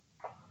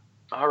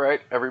All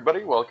right,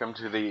 everybody, welcome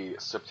to the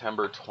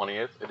September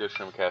 20th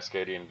edition of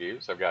Cascadian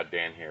Views. I've got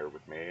Dan here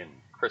with me, and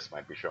Chris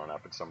might be showing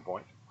up at some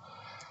point.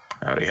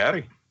 Howdy,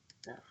 howdy.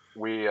 Yeah.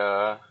 We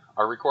are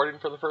recording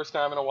for the first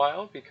time in a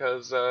while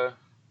because,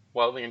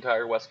 well, the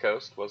entire West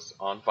Coast was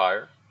on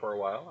fire for a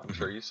while. I'm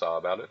sure you saw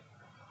about it,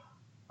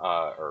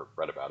 or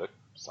read about it,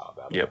 saw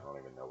about it. I Yep. don't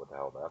even know what the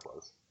hell that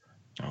was.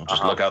 I'll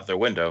just look Um, out their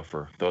window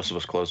for those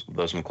of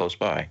them close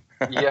by.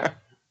 yeah.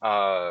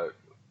 Uh,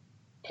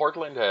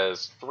 Portland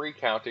has three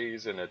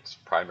counties in its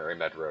primary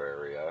metro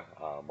area: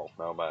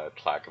 Multnomah,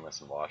 Clackamas,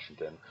 and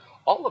Washington.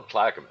 All of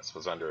Clackamas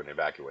was under an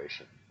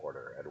evacuation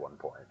order at one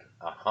point.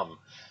 Um,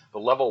 the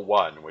level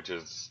one, which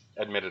is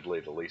admittedly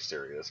the least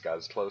serious, got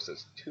as close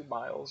as 2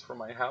 miles from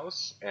my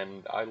house,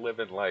 and I live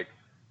in like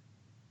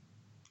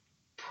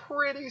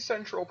pretty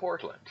central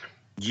Portland.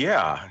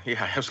 Yeah.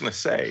 I was going to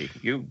say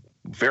you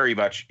very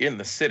much in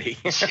the city.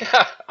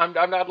 Yeah, I'm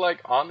not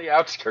like on the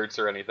outskirts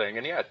or anything,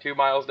 and yeah, 2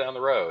 miles down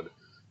the road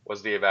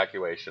was the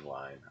evacuation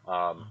line.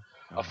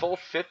 A full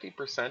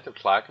 50% of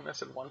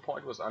Clackamas at one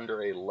point was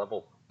under a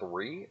level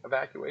 3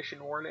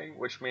 evacuation warning,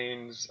 which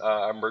means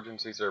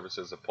emergency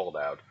services have pulled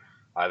out.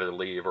 Either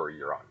leave or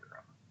you're on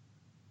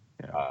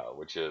your Yeah. own,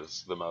 which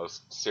is the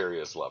most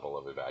serious level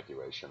of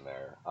evacuation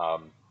there.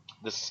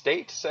 The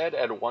state said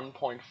at one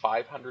point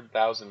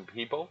 500,000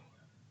 people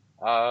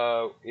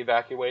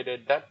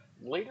evacuated. That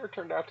later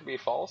turned out to be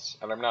false,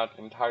 and I'm not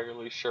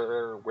entirely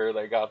sure where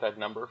they got that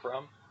number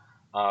from.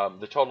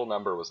 The total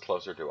number was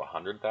closer to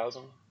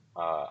 100,000,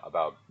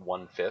 about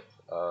one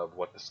fifth of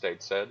what the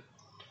state said.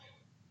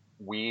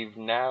 We've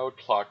now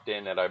clocked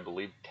in at, I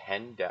believe,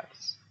 10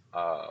 deaths,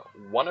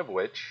 one of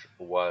which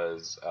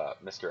was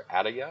Mr.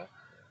 Adaya,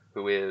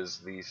 who is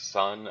the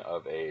son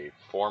of a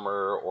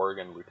former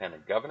Oregon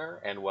lieutenant governor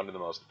and one of the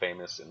most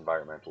famous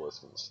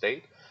environmentalists in the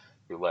state,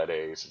 who led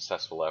a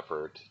successful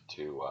effort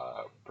to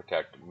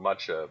protect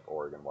much of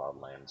Oregon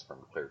wildlands from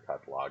clear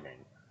cut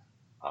logging.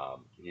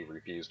 He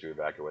refused to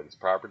evacuate his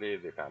property.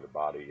 They found a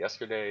body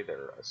yesterday.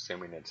 They're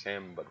assuming it's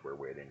him, but we're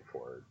waiting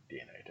for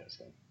DNA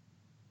testing.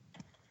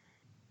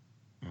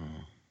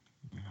 Mm,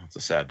 it's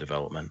a sad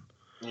development.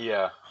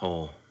 Yeah.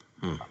 Oh.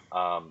 Hmm.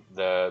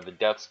 The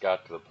deaths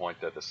got to the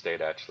point that the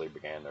state actually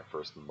began their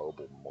first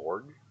mobile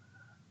morgue.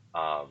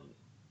 Um,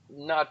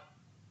 Not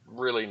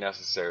really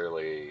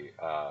necessarily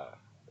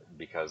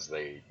because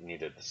they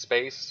needed the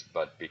space,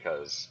 but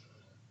because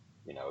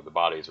the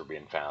bodies were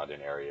being found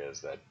in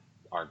areas that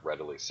aren't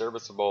readily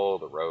serviceable.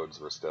 The roads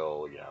were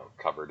still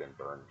covered in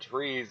burned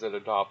trees that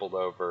had toppled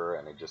over,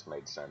 and it just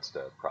made sense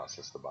to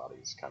process the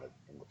bodies kind of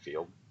in the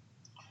field.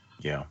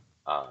 Yeah.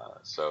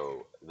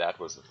 So that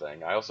was the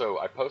thing. I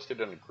posted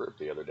in a group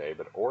the other day,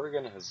 but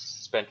Oregon has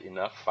spent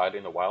enough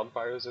fighting the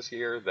wildfires this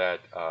year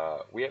that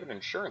we have an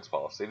insurance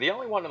policy, the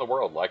only one in the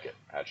world like it,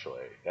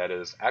 actually, that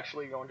is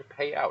actually going to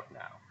pay out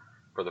now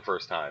for the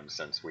first time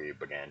since we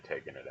began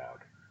taking it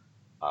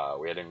out.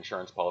 We had an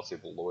insurance policy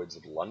with Lloyd's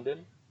of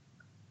London,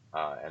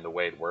 and the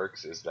way it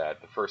works is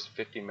that the first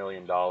 $50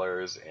 million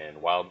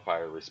in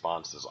wildfire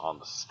response is on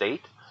the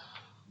state.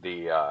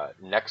 The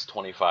next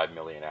 25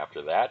 million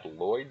after that,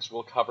 Lloyd's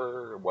will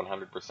cover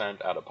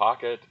 100% out of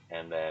pocket,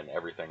 and then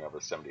everything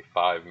over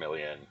 75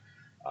 million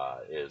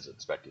is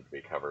expected to be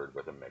covered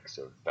with a mix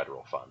of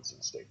federal funds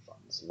and state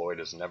funds.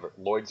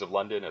 Lloyd's of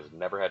London has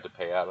never had to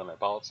pay out on that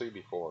policy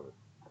before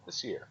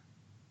this year.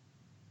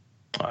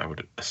 I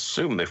would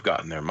assume they've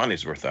gotten their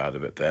money's worth out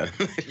of it then.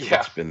 Yeah.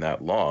 It's been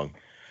that long.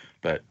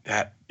 But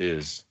that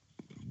is,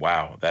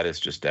 wow, that is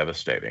just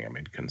devastating. I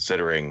mean,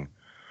 considering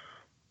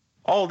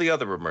all the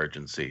other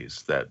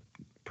emergencies that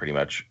pretty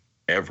much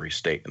every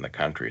state in the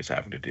country is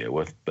having to deal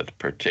with, but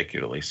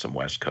particularly some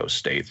West Coast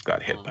states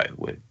got hit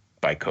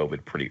by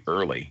COVID pretty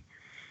early.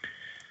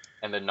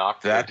 And then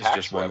knock That is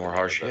just one more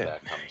harsh hit.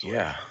 That comes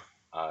Yeah.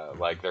 with.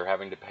 Like they're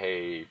having to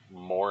pay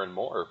more and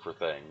more for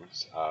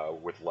things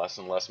with less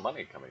and less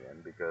money coming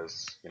in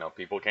because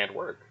people can't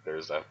work.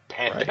 There's a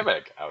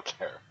pandemic out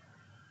there.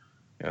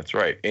 That's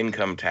right.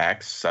 Income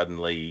tax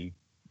suddenly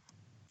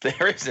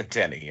there isn't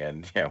any,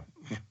 and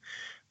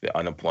the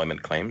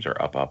unemployment claims are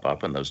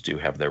up, and those do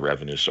have their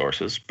revenue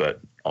sources, but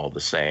all the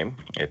same,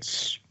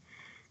 it's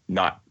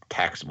not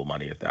taxable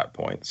money at that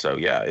point. So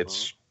yeah,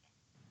 it's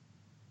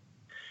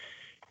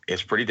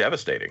pretty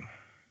devastating.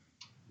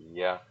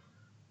 Yeah.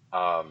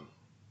 Um,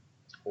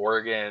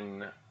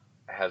 Oregon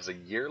has a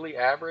yearly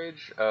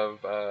average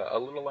of a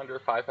little under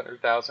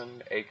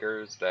 500,000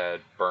 acres that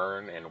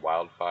burn in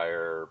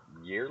wildfire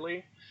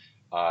yearly.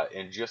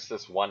 In just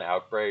this one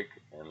outbreak,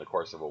 in the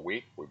course of a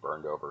week, we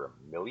burned over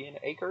 1 million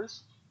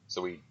acres.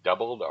 So we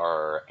doubled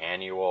our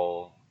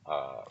annual,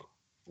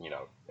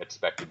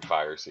 expected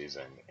fire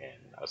season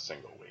in a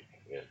single week.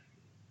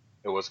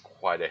 It was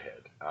quite a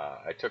hit.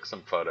 I took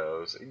some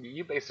photos.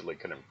 You basically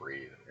couldn't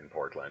breathe in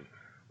Portland.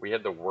 We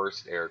had the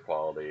worst air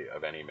quality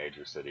of any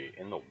major city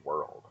in the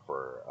world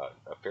for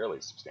a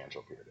fairly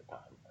substantial period of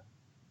time.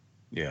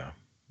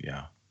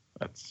 Yeah.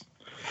 That's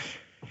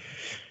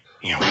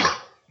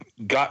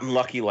we've gotten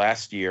lucky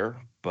last year,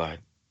 but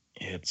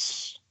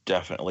it's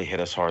definitely hit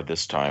us hard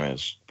this time.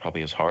 It's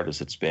probably as hard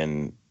as it's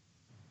been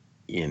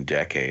in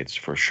decades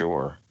for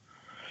sure.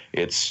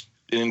 It's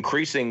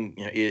increasing.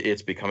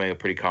 It's becoming a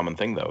pretty common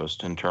thing, though, is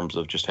in terms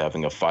of just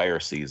having a fire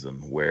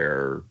season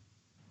where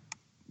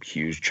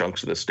huge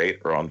chunks of the state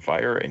are on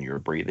fire and your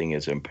breathing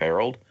is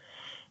imperiled.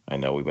 I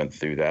know we went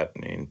through that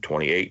in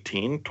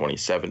 2018,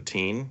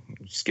 2017,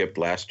 skipped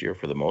last year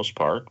for the most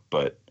part,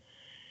 but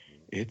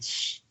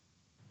it's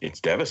it's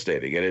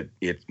devastating, and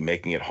it's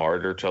making it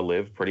harder to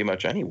live pretty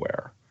much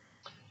anywhere.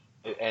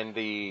 And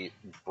the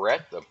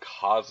breadth of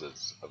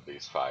causes of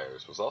these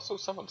fires was also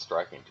somewhat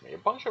striking to me. A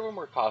bunch of them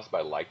were caused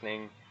by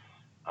lightning.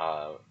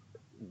 Uh,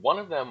 One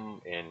of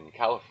them in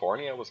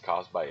California was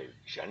caused by a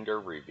gender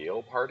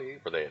reveal party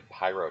where they had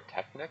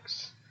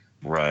pyrotechnics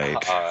Right.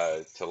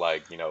 to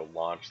like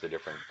launch the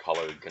different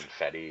colored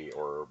confetti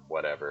or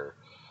whatever.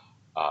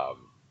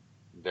 Um,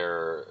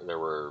 there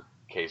were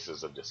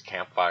cases of just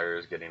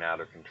campfires getting out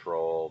of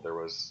control. There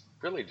was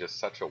really just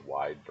such a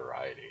wide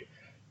variety,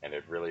 and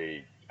it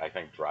really I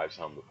think drives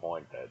home the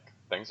point that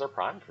things are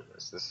primed for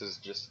this. This is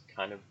just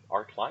kind of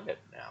our climate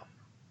now.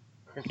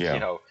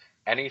 Yeah.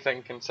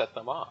 Anything can set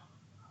them off.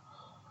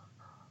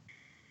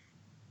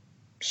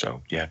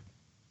 So yeah,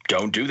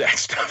 don't do that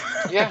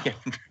stuff. Yeah.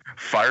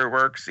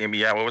 Fireworks. I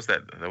mean, yeah. What was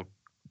that?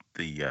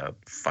 The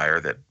fire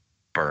that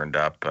burned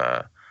up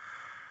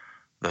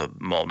the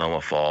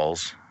Multnomah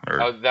Falls,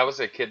 or Oh, that was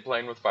a kid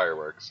playing with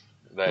fireworks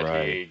that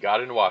right, he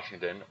got in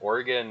Washington.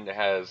 Oregon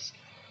has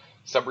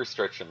some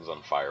restrictions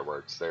on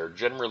fireworks. They're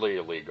generally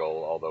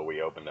illegal, although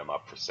we open them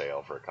up for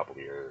sale for a couple of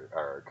years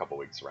or a couple of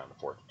weeks around the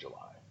 4th of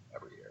July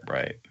every year.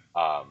 right.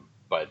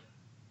 But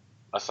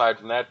aside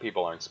from that,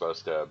 people aren't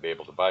supposed to be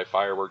able to buy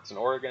fireworks in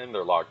Oregon.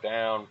 They're locked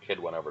down. Kid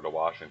went over to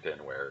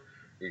Washington, where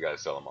you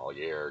guys sell them all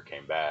year.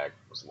 Came back,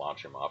 was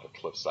launching them off a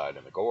cliffside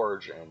in the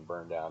gorge, and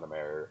burned down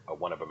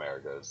one of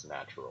America's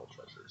natural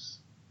treasures.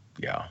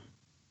 Yeah,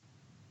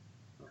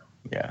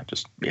 yeah.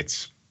 Just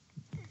it's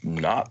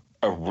not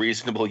a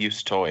reasonable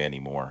use toy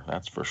anymore.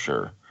 That's for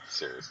sure.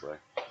 Seriously.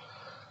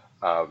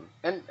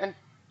 And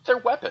they're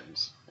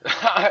weapons.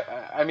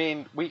 I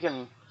mean, we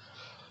can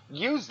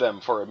use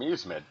them for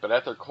amusement, but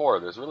at their core,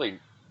 there's really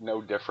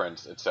no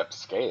difference except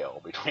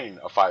scale between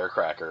a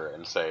firecracker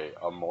and, say,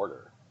 a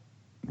mortar.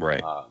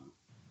 Right. Um,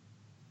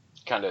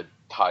 Kind of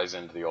ties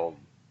into the old,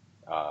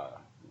 uh,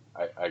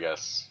 I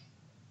guess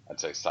I'd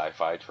say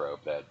sci-fi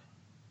trope that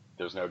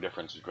there's no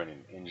difference between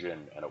an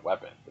engine and a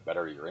weapon. The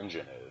better your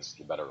engine is,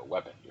 the better a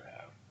weapon you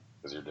have,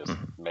 because you're just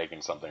Mhm.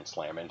 making something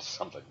slam into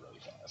something really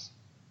fast.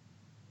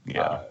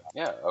 Yeah.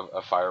 Yeah,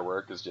 a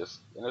firework is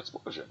just an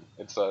explosion.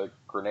 It's a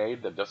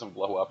grenade that doesn't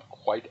blow up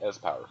quite as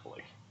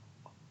powerfully.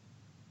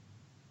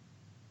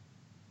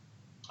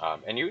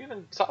 And you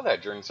even saw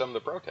that during some of the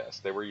protests.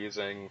 They were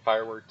using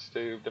fireworks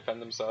to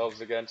defend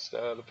themselves against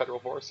the federal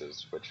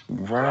forces, which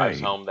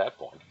drives Right. home that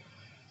point.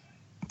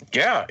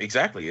 Yeah.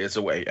 Exactly. It's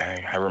a way.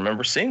 I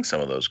remember seeing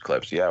some of those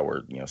clips. Yeah,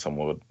 where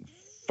someone would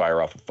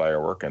fire off a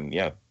firework and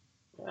yeah,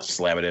 Yeah.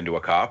 slam it into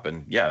a cop,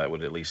 and yeah, that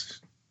would at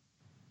least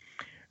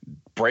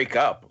break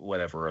up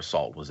whatever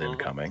assault was hmm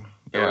incoming.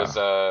 There Yeah. was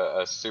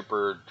a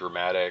super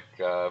dramatic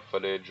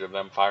footage of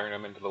them firing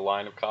them into the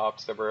line of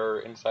cops that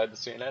were inside the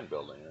CNN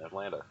building in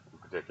Atlanta, in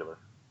particular.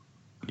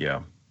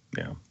 Yeah.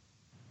 Yeah.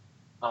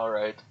 All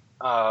right.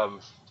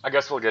 Um, I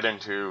guess we'll get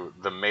into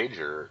the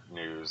major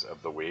news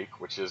of the week,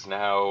 which is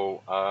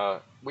now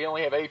we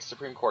only have 8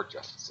 Supreme Court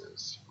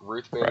justices.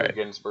 Ruth Bader Right.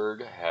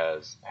 Ginsburg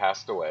has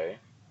passed away.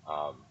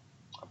 Um,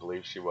 I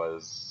believe she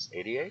was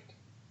 88.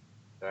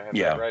 Did I have that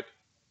Yeah. right?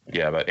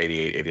 Yeah. About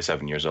 88,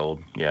 87 years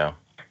old. Yeah.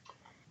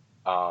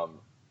 Um,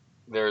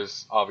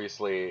 there's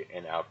obviously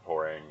an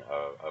outpouring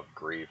of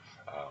grief,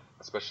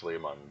 especially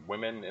among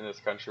women in this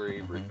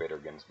country. Ruth Hmm. Bader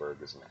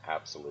Ginsburg is an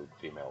absolute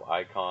female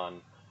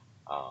icon.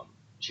 Um,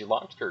 she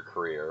launched her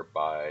career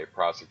by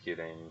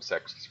prosecuting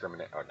sex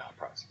discrimination, or not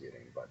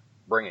prosecuting, but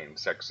bringing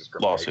sex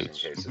discrimination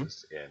Lawsuits. Hmm.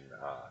 cases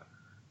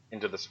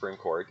into the Supreme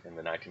Court in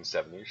the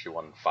 1970s. She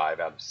won 5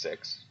 out of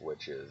 6,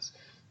 which is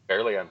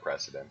fairly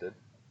unprecedented.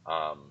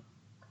 Um,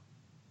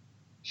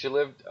 she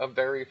lived a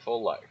very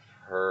full life.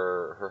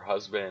 Her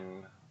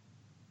husband,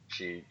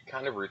 she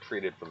kind of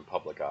retreated from the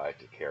public eye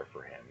to care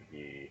for him.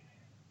 He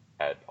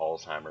had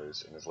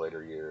Alzheimer's in his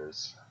later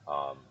years.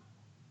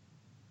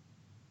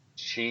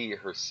 She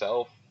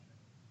herself,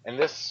 and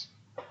this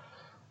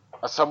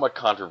a somewhat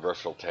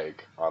controversial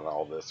take on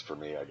all this for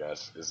me, I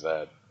guess, is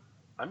that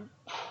I'm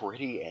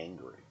pretty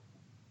angry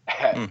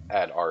Mm.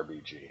 at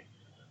RBG,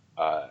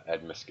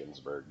 at Miss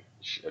Ginsburg,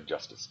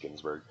 Justice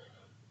Ginsburg.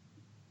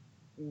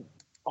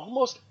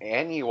 Almost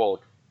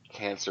annual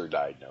cancer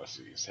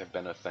diagnoses have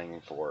been a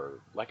thing for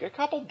like a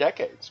couple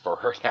decades for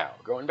her now,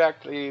 going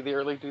back to the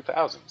early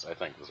 2000s. I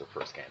think was her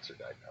first cancer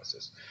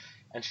diagnosis,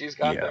 and she's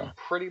got them Yeah.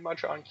 pretty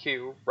much on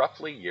cue,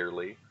 roughly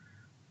yearly.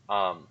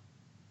 Um,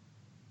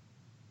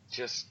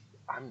 just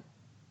I'm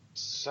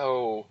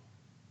so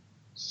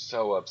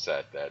so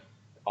upset that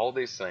all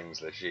these things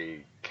that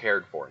she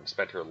cared for and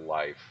spent her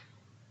life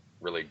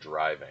really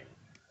driving,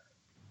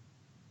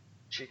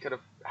 she could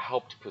have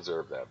helped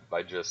preserve them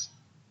by just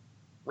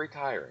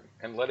retiring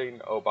and letting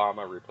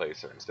Obama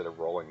replace her instead of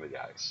rolling the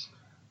dice.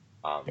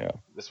 Yeah.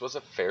 This was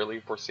a fairly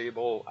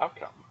foreseeable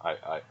outcome,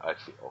 I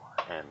feel.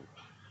 And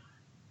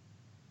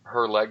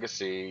her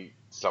legacy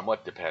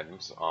somewhat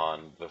depends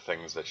on the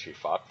things that she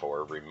fought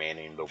for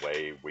remaining the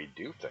way we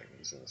do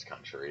things in this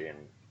country, and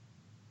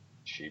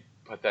she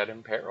put that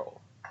in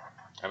peril.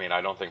 I mean,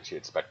 I don't think she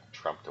expected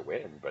Trump to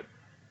win, but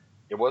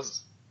it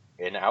was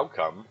an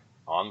outcome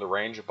on the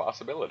range of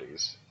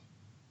possibilities.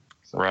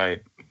 So,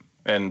 Right.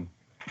 And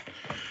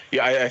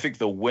yeah, I think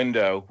the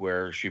window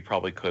where she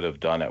probably could have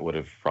done it would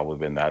have probably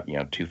been that,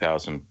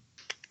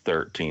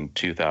 2013,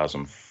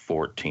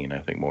 2014, I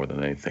think more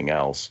than anything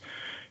else.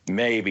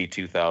 Maybe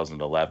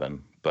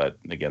 2011, but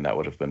again, that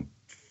would have been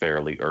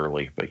fairly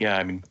early. But yeah,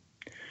 I mean,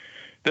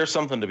 there's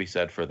something to be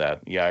said for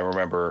that. Yeah, I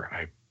remember,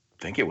 I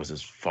think it was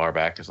as far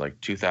back as like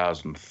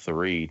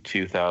 2003,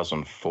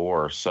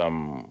 2004,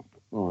 some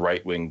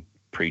right wing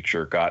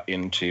preacher got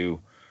into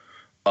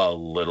a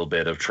little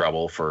bit of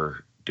trouble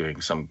for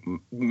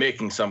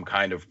making some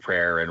kind of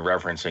prayer and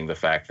referencing the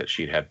fact that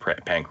she'd had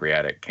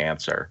pancreatic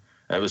cancer.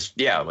 And it was,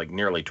 yeah, like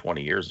nearly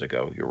 20 years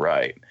ago. You're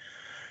right.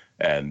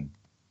 And,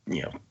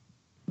 you know,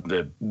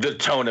 the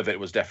tone of it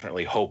was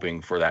definitely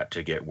hoping for that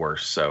to get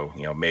worse. So,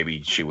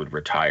 maybe she would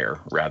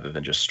retire rather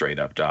than just straight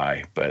up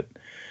die. But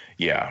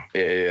yeah,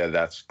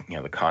 that's,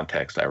 the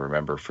context I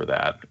remember for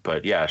that.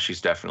 But yeah,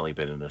 she's definitely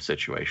been in a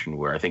situation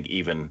where I think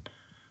even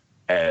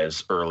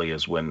as early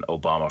as when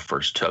Obama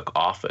first took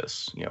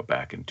office,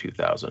 back in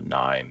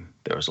 2009,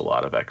 there was a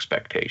lot of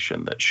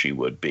expectation that she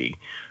would be,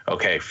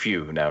 okay,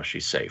 phew, now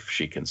she's safe.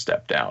 She can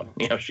step down.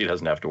 She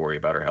doesn't have to worry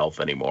about her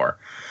health anymore.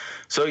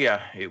 So,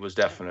 yeah, it was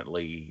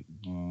definitely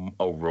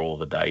a roll of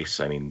the dice.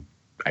 I mean,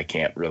 I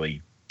can't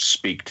really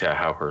speak to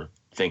how her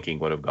thinking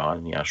would have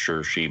gone. Yeah,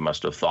 sure, she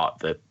must have thought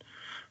that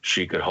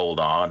she could hold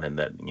on and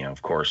that,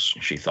 of course,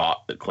 she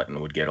thought that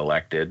Clinton would get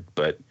elected.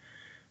 But,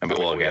 I mean,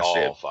 well, I we guess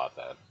all thought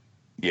that.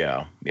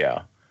 yeah,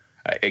 yeah.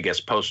 I guess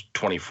post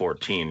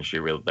 2014,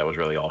 that was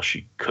really all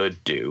she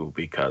could do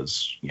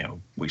because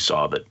we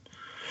saw that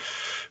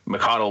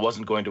McConnell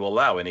wasn't going to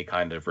allow any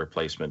kind of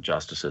replacement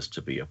justices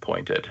to be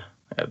appointed,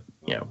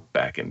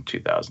 back in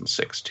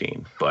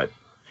 2016. But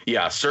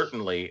yeah,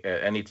 certainly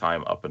at any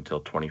time up until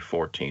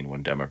 2014,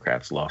 when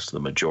Democrats lost the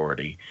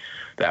majority,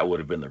 that would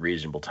have been the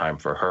reasonable time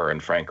for her,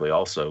 and frankly,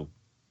 also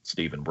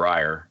Stephen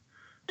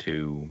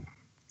to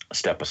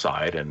step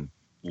aside and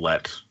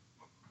let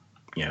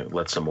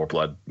some more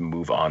blood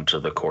move on to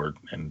the court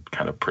and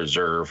kind of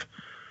preserve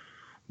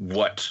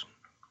what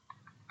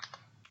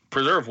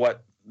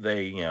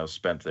they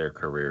spent their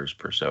careers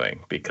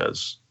pursuing.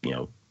 Because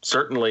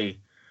certainly,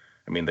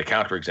 I mean, the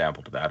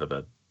counterexample to that of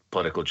a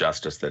political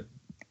justice that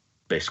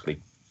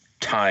basically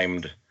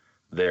timed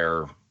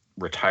their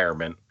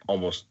retirement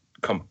almost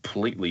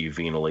completely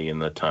venally in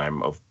the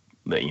time of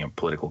the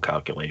political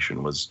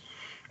calculation was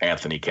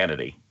Anthony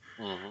Kennedy,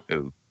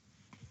 who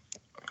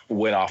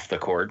went off the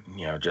court,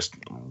 just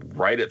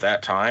right at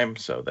that time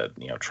so that,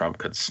 Trump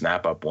could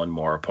snap up one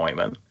more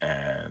appointment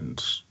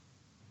and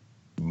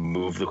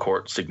move the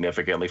court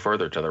significantly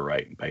further to the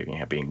right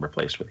by being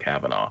replaced with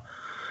Kavanaugh.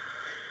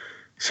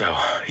 So,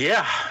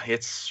 yeah,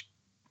 it's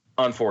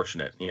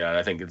unfortunate, and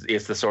I think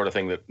it's the sort of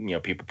thing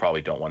that, people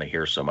probably don't want to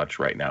hear so much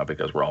right now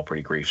because we're all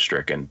pretty grief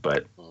stricken.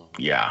 But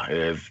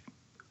yeah,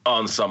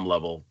 on some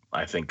level,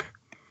 I think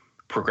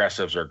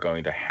progressives are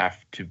going to have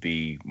to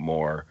be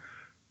more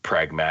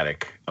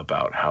pragmatic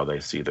about how they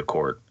see the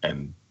court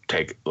and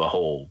take the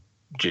whole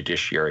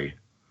judiciary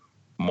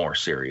more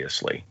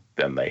seriously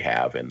than they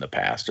have in the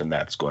past. And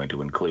that's going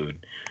to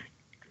include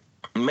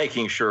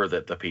making sure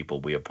that the people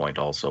we appoint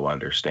also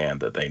understand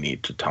that they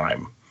need to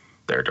time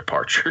their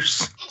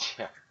departures.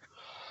 Yeah.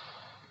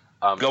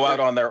 Go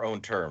out on their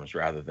own terms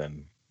rather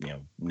than,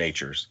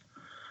 nature's.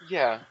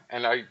 Yeah,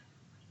 and I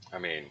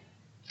mean,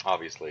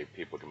 obviously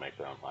people can make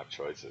their own life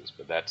choices,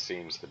 but that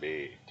seems to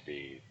be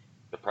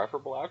the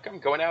preferable outcome,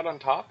 going out on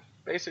top,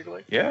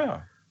 basically.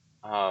 Yeah.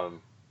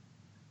 And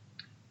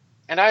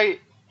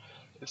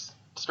it's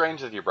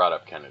strange that you brought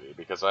up Kennedy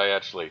because I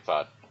actually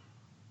thought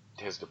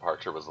his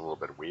departure was a little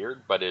bit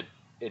weird, but it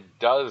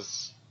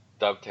does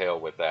dovetail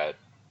with that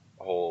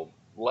whole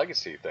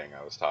legacy thing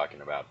I was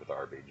talking about with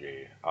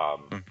RBG.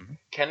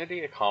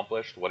 Kennedy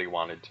accomplished what he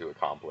wanted to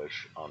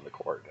accomplish on the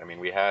court. I mean,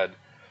 we had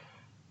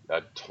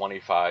a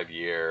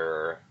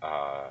 25-year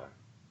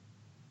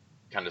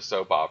kind of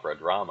soap opera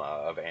drama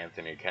of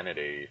Anthony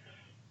Kennedy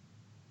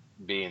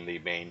being the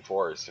main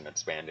force in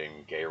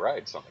expanding gay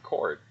rights on the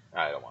court.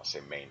 I don't want to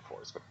say main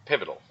force, but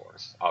pivotal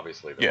force.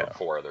 Obviously, there were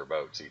 4 other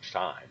votes each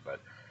time, but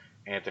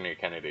Anthony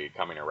Kennedy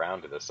coming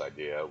around to this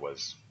idea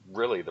was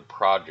really the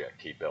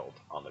project he built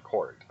on the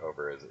court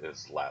over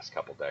his last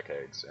couple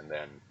decades. And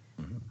then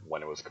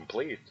when it was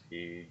complete,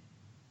 he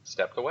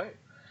stepped away.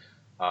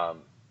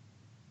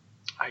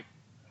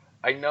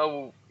 I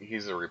know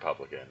he's a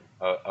Republican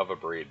of a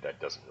breed that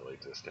doesn't really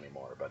exist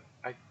anymore, but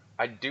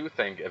I do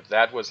think if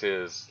that was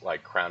his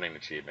crowning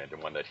achievement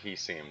and one that he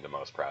seemed the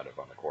most proud of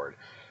on the court,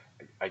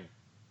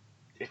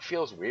 it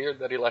feels weird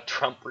that he let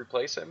Trump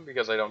replace him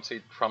because I don't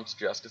see Trump's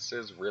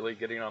justices really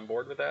getting on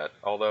board with that.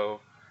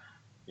 Although,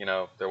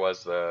 there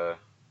was the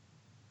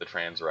the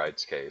trans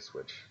rights case,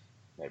 which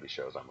maybe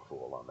shows I'm a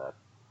fool on that.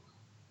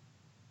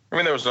 I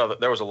mean, there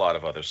was a lot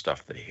of other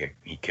stuff that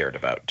he cared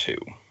about too,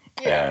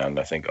 Yeah, and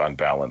I think on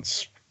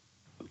balance,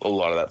 a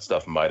lot of that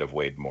stuff might have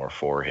weighed more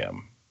for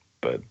him.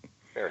 But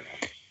fair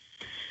enough.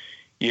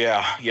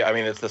 yeah. I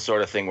mean, it's the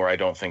sort of thing where I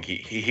don't think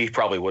he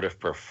probably would have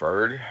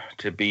preferred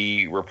to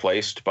be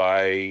replaced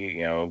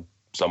by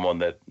someone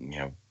that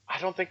I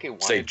don't think he say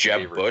wanted to be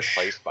Jeb Bush.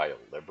 replaced by a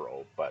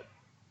liberal, but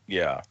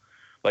Yeah,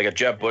 like a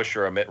Jeb Bush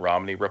or a Mitt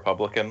Romney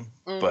Republican.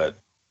 mm, But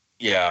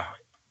yeah,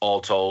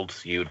 all told,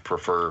 you'd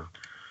prefer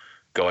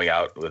going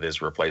out with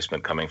his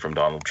replacement coming from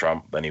Donald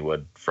Trump than he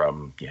would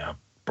from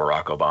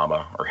Barack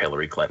Obama or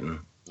Hillary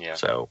Clinton. yeah.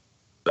 So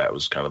that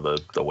was kind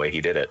of the way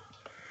he did it.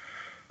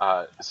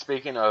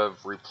 Speaking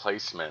of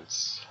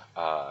replacements,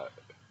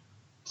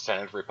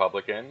 Senate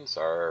Republicans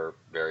are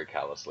very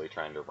callously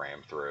trying to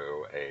ram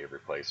through a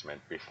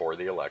replacement before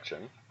the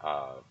election,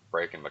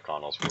 breaking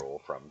McConnell's rule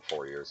from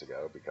 4 years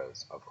ago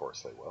because, of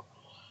course, they will.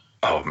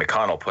 Oh,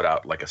 McConnell put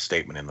out like a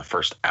statement in the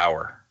first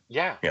hour.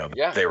 Yeah,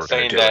 They were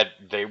saying going to do that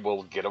it. they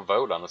will get a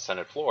vote on the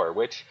Senate floor,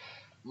 which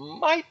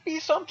might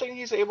be something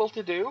he's able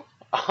to do.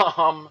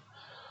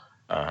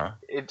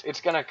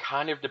 It's going to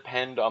kind of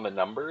depend on the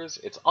numbers.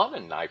 It's on a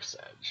knife's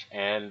edge,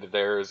 and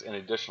there's an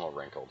additional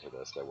wrinkle to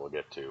this that we'll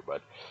get to.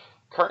 But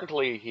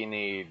currently, he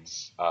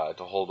needs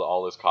to hold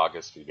all his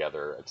caucus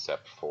together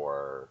except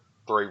for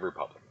 3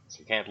 Republicans.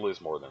 He can't lose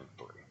more than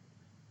 3.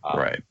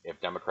 Right. If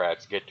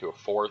Democrats get to a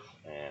 4th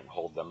and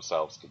hold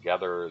themselves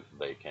together,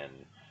 they can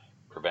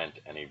prevent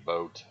any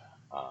vote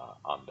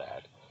on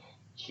that.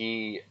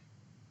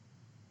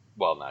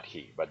 Not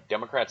he, but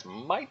Democrats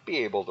might be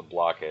able to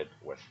block it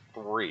with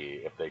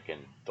 3 if they can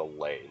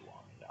delay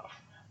long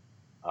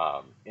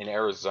enough. In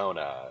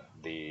Arizona,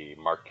 the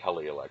Mark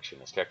Kelly election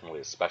is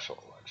technically a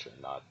special election,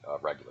 not a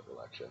regular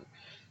election.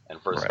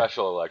 And for a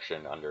special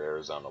election under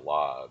Arizona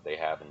law, they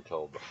have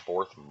until the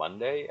 4th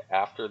Monday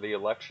after the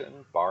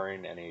election,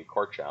 barring any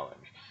court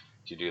challenge,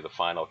 to do the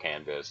final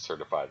canvass,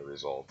 certify the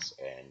results,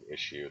 and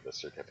issue the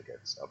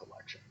certificates of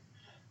election.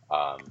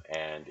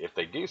 And if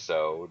they do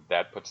so,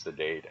 that puts the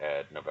date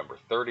at November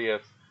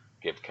 30th,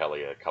 give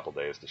Kelly a couple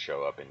days to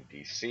show up in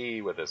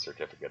D.C. with his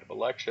certificate of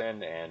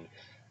election, and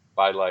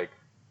by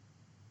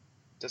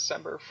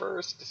December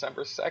 1st,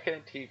 December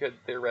 2nd, he could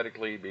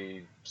theoretically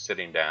be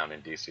sitting down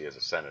in D.C. as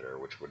a senator,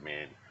 which would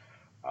mean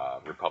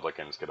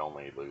Republicans could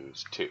only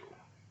lose 2.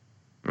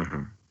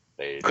 Mm-hmm.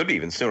 Could be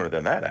even sooner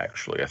than that,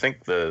 actually. I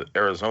think the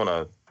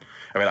Arizona,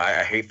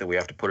 I hate that we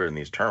have to put it in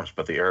these terms,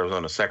 but the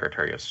Arizona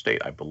Secretary of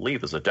State, I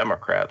believe, is a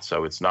Democrat,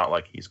 so it's not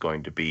like he's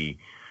going to be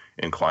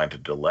inclined to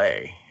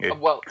delay. It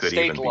could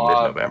even be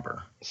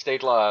mid-November.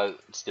 State law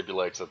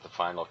stipulates that the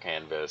final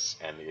canvass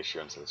and the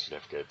issuance of the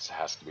certificates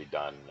has to be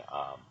done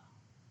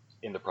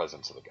in the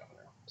presence of the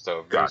governor. So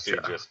if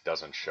Ducey just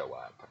doesn't show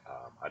up,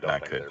 I don't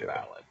think they're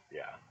valid.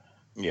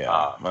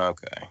 Yeah.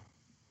 Okay.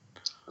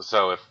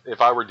 So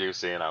if I were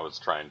Ducey and I was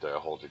trying to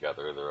hold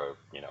together the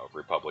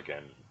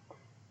Republican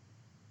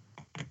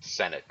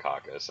Senate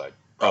caucus, I'd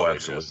probably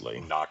just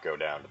not go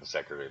down to the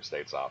Secretary of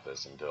State's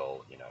office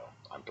until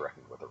I'm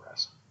threatened with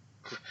arrest.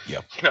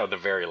 Yep. The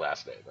very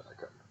last day that I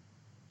could.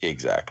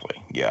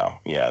 Exactly. Yeah.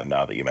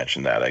 Now that you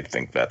mentioned that, I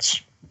think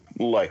that's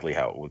likely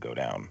how it would go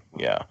down.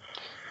 Yeah.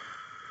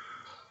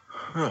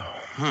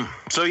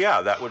 So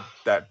yeah,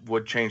 that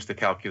would change the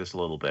calculus a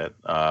little bit.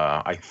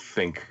 I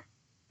think,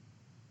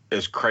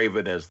 as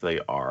craven as they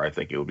are, I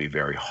think it would be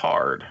very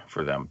hard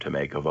for them to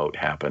make a vote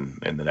happen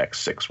in the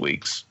next 6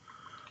 weeks.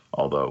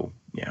 Although,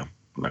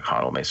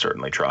 McConnell may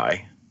certainly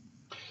try.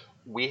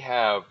 We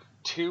have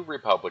 2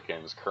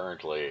 Republicans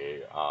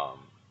currently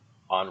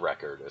on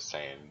record as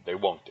saying they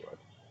won't do it.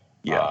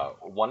 Yeah.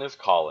 One is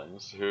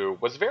Collins, who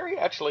was very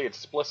actually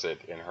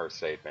explicit in her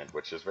statement,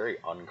 which is very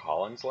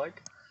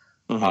un-Collins-like.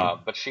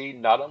 Mm-hmm. But she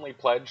not only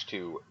pledged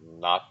to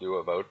not do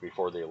a vote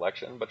before the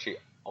election, but she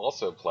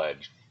also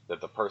pledged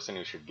that the person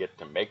who should get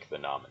to make the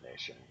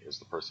nomination is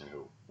the person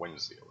who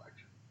wins the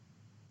election.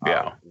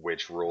 Yeah.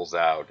 Which rules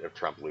out if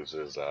Trump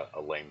loses a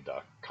lame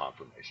duck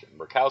confirmation.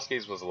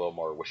 Murkowski's was a little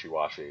more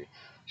wishy-washy.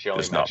 She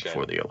only mentioned not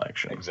before the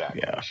election.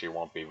 Exactly. Yeah. She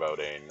won't be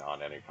voting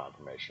on any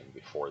confirmation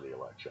before the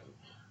election.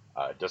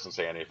 It doesn't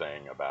say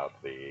anything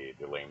about the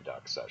lame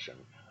duck session.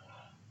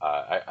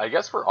 I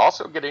guess we're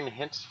also getting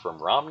hints from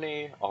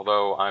Romney,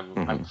 although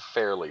I'm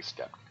fairly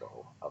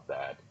skeptical of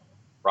that.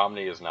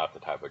 Romney is not the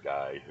type of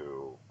guy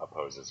who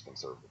opposes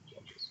conservative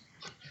judges.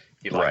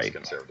 He likes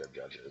conservative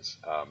judges.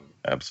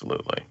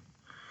 Absolutely.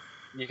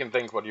 You can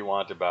think what you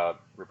want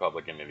about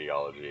Republican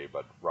ideology,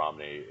 but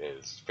Romney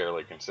is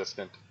fairly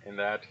consistent in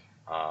that.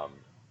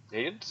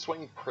 He did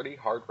swing pretty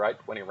hard right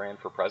when he ran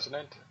for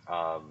president,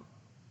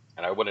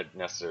 and I wouldn't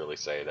necessarily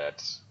say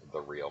that's the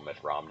real Mitt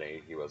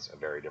Romney. He was a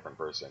very different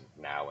person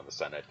now in the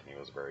Senate, and he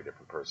was a very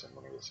different person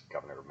when he was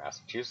governor of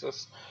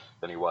Massachusetts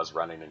than he was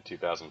running in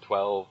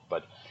 2012,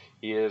 but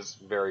he is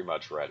very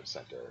much right of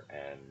center,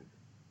 and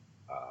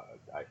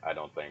I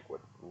don't think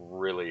would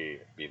really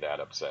be that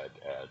upset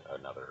at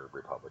another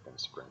Republican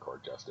Supreme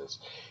Court justice.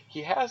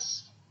 He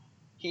has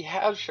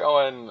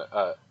shown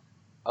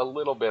a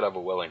little bit of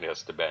a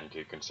willingness to bend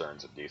to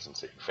concerns of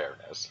decency and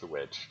fairness,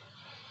 which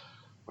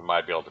we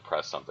might be able to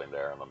press something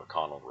there on the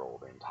McConnell rule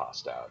being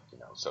tossed out,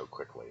 so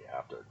quickly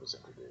after it was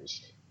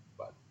introduced.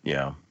 But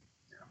Yeah.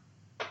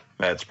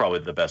 That's probably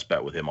the best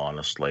bet with him,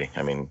 honestly.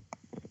 I mean,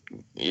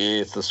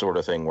 it's the sort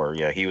of thing where,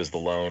 yeah, he was the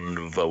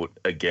lone vote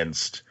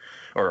against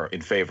or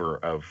in favor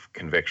of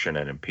conviction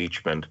and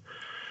impeachment.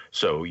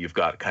 So you've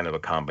got kind of a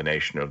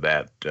combination of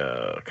that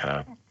kind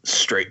of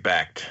straight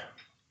backed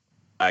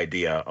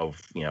idea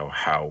of,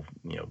 how,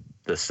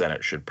 the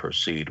Senate should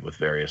proceed with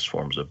various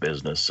forms of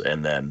business,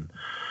 and then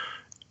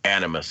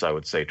animus, I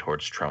would say,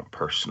 towards Trump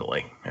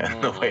personally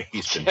and the way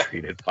he's been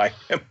treated by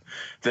him.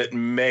 That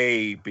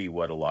may be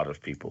what a lot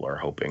of people are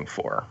hoping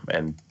for.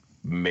 And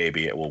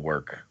maybe it will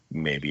work.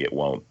 Maybe it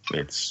won't.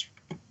 It's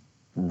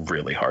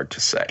really hard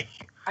to say.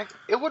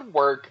 It would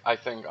work, I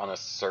think, on a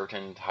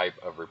certain type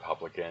of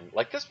Republican.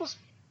 Like, this was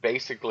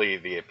basically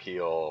the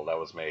appeal that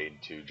was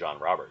made to John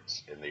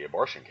Roberts in the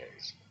abortion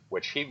case,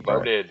 which he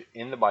voted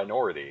in the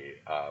minority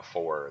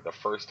for the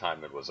first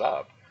time it was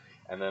up.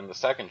 And then the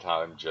second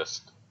time,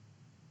 just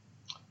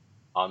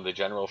on the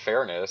general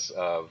fairness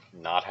of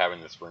not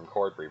having the Supreme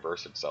Court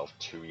reverse itself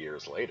 2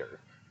 years later.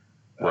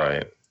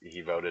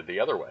 He voted the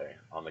other way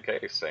on the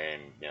case, saying,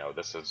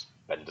 this has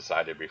been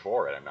decided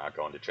before, and I'm not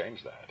going to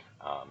change that.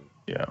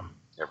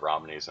 If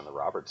Romney's in the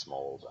Roberts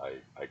mold,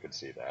 I could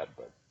see that,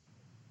 but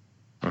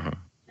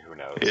who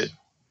knows? It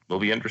will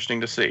be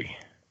interesting to see.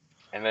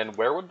 And then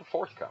where would the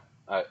fourth come?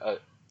 I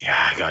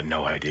got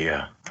no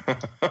idea.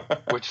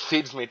 Which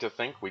feeds me to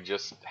think we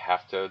just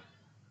have to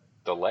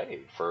delay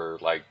for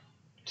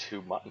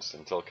 2 months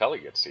until Kelly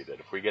gets seated.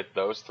 If we get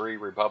those three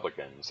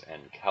Republicans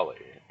and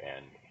Kelly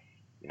and,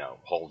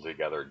 hold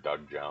together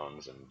Doug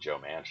Jones and Joe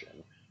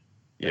Manchin,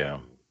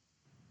 then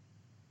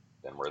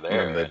we're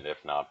there. And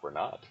if not, we're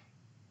not.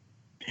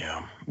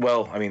 Yeah.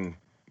 Well, I mean,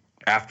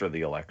 after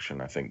the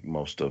election, I think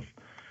most of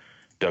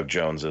Doug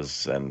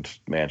Jones's and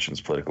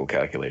Manchin's political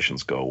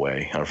calculations go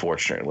away.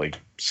 Unfortunately,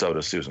 so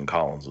does Susan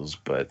Collins's,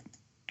 but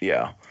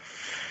yeah.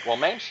 Well,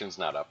 Manchin's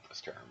not up this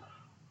term.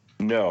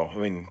 No, I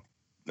mean,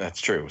 that's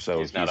true. So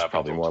he's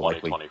probably more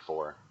likely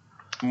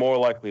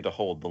to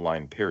hold the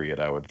line,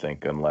 period, I would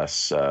think,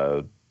 unless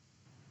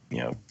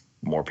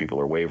more people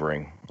are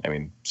wavering. I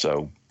mean,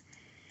 so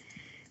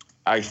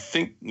I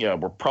think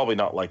we're probably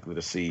not likely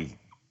to see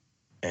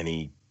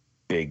any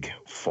big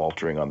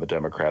faltering on the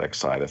Democratic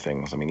side of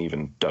things. I mean,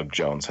 even Doug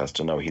Jones has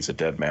to know he's a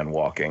dead man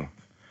walking.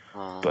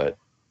 But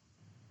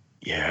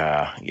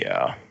yeah,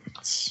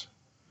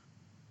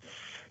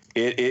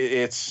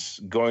 it's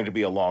going to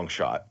be a long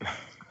shot.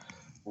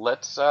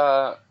 Let's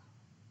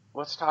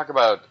talk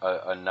about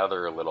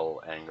another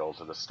little angle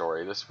to the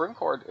story. The Supreme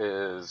Court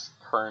is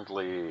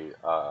currently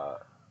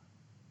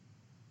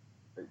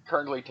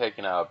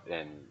taking up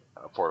an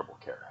Affordable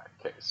Care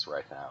Act case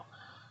right now.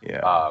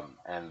 Yeah.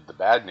 And the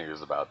bad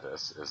news about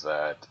this is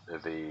that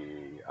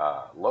the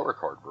lower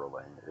court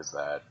ruling is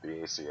that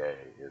the ACA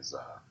is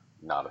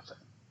not a thing.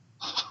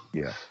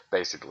 Yeah.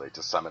 Basically,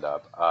 to sum it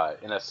up,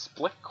 in a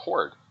split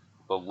court,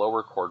 the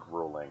lower court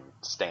ruling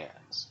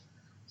stands.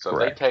 So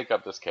Correct. They take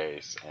up this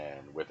case,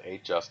 and with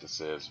 8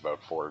 justices vote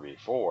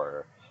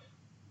 4-4,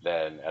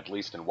 then at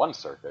least in one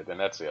circuit, and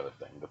that's the other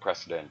thing, the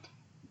precedent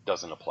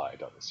doesn't apply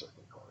to other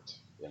circuit courts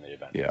in the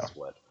event of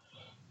split.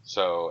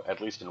 So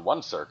at least in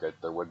one circuit,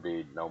 there would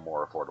be no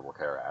more Affordable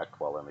Care Act,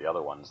 while in the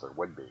other ones there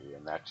would be,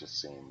 and that just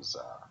seems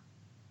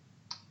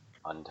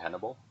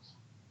untenable.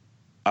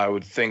 I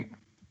would think,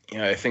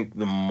 I think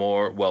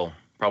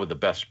probably the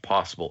best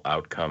possible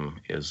outcome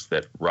is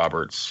that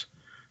Roberts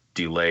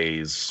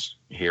delays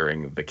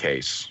hearing the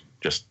case,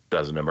 just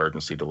does an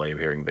emergency delay of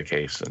hearing the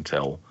case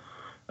until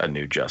a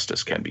new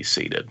justice can be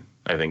seated.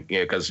 I think,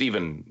 because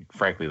even,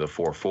 frankly, the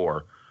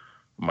 4-4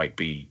 might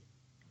be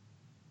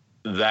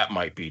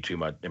too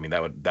much. I mean,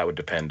 that would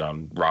depend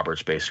on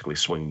Roberts basically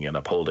swinging and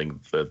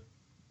upholding the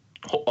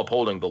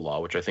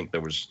law, which I think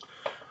there was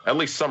at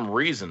least some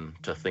reason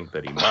to think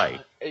that he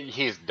might.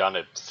 He's done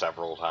it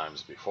several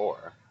times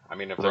before. I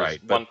mean, if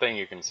there's one thing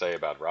you can say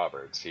about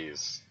Roberts,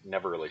 he's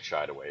never really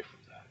shied away from that.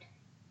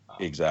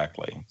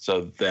 Exactly.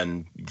 So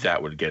then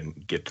that would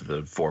get to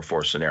the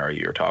 4-4 scenario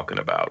you're talking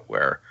about,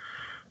 where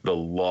the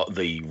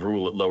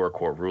lower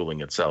court ruling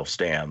itself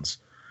stands,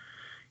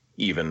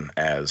 even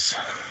as,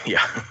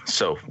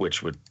 so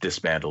which would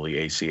dismantle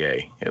the ACA,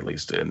 at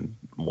least in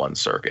one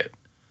circuit.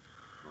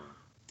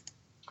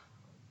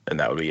 And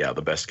that would be,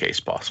 the best case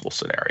possible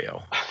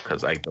scenario,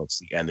 because I don't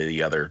see any of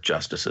the other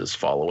justices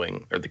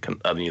following, or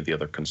any of the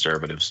other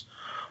conservatives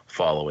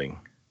following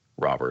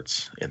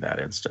Roberts in that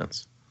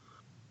instance.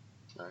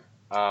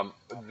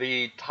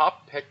 The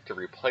top pick to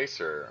replace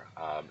her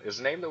is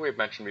a name that we've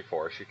mentioned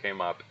before. She came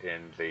up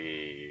in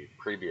the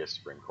previous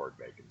Supreme Court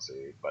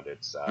vacancy, but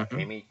it's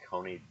Amy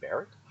Coney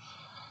Barrett.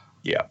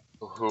 Yeah.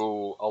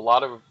 Who a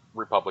lot of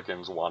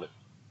Republicans wanted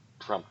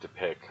Trump to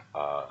pick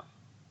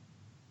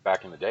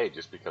back in the day,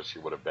 just because she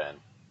would have been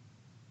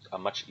a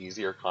much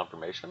easier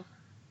confirmation.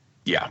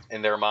 Yeah.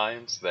 In their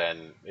minds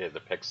than the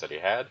picks that he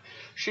had.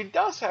 She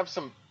does have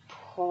some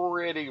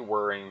pretty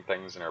worrying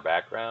things in her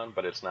background,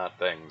 but it's not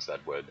things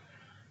that would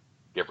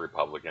give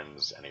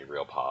Republicans any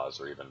real pause,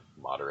 or even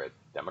moderate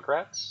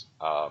Democrats.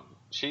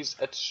 She's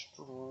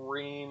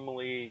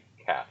extremely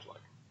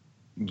Catholic.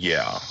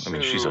 Yeah, I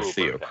mean, she's a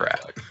Super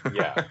theocrat.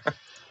 Catholic.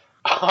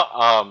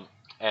 Yeah.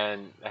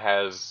 And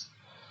has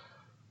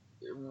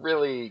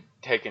really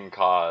taken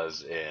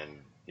cause in,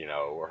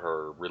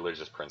 her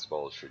religious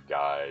principles should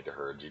guide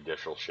her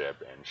judicialship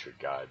and should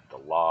guide the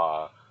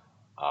law.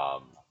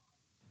 Um,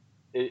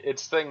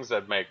 it's things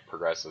that make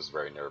progressives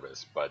very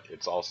nervous, but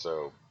it's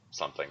also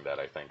something that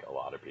I think a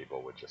lot of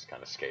people would just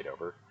kind of skate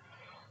over.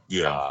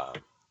 Yeah. uh,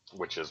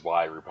 which is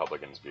why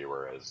Republicans view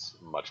her as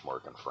much more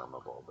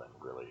confirmable than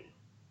really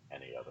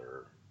any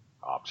other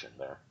option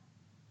there.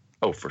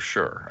 Oh, for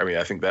sure. I mean,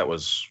 I think that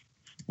was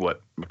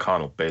what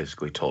McConnell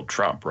basically told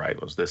Trump, right?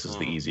 Was this is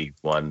the easy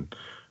one.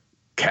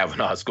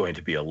 Kavanaugh's going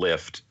to be a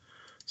lift,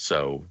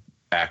 so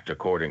act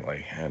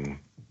accordingly. And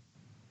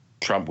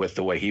Trump, with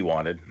the way he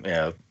wanted,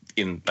 I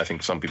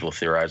think some people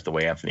theorized the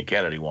way Anthony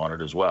Kennedy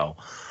wanted as well.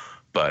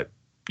 But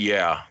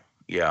yeah.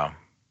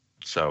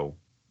 So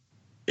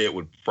it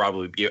would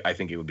probably, I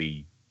think it would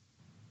be,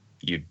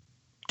 you'd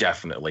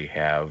definitely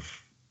have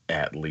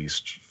at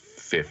least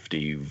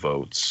 50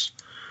 votes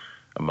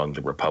among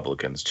the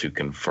Republicans to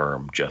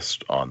confirm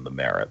just on the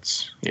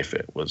merits if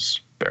it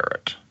was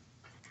Barrett.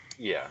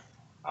 Yeah.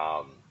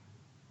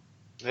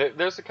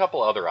 There's a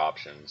couple other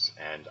options,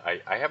 and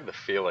I have the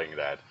feeling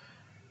that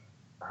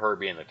her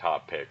being the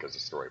top pick is a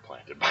story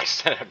planted by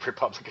Senate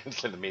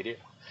Republicans in the media.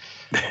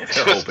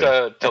 Just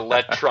to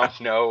let Trump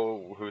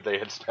know who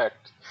they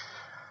expect.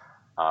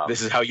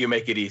 This is how you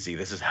make it easy.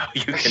 This is how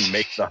you can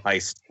make the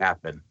heist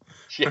happen.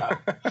 Yeah.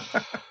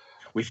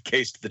 We've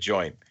cased the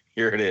joint.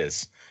 Here it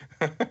is.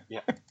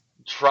 Yeah.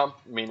 Trump,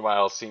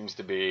 meanwhile, seems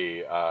to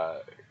be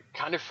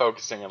kind of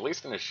focusing, at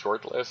least in his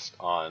short list,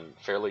 on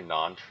fairly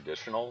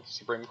non-traditional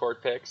Supreme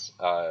Court picks,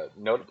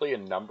 notably a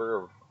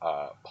number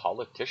of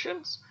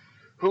politicians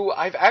who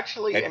I've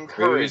actually encouraged.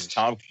 Cruz,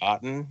 Tom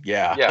Cotton,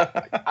 Yeah,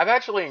 I've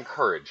actually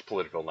encouraged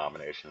political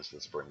nominations to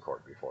the Supreme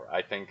Court before.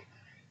 I think,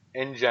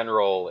 in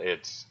general,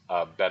 it's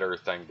a better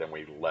thing than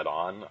we let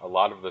on. A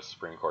lot of the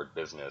Supreme Court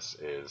business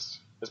is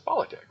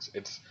politics.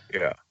 It's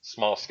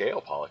small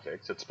scale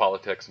politics. It's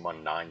politics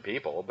among 9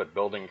 people, but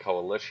building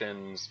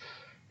coalitions,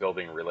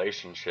 building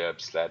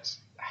relationships, that's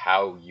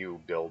how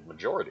you build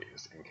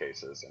majorities in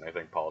cases. And I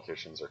think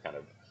politicians are kind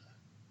of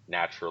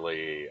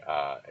naturally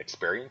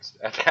experienced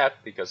at that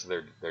because of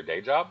their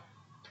day job.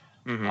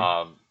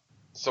 Mm-hmm.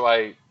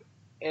 So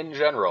in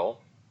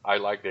general, I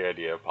like the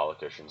idea of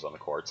politicians on the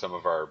court. Some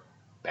of our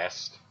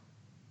best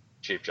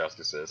chief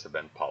justices have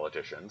been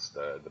politicians,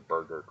 the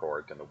Burger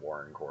Court and the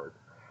Warren Court.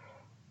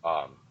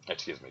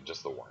 Excuse me,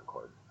 just the Warren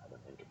Court. I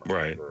didn't mean to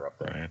bring Burger up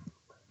there.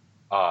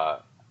 Right.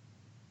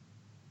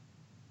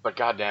 But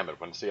goddamn it,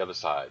 when it's the other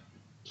side,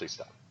 please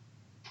stop.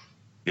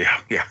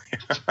 Yeah.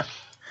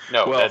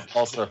 No, well,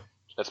 also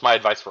that's my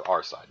advice for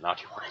our side,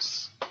 not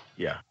yours.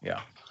 Yeah.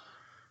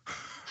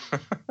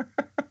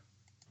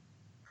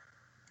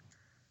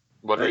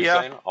 What are you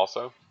saying?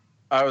 Also,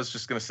 I was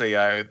just going to say,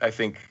 I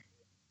think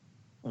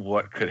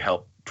what could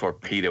help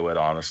torpedo it,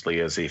 honestly,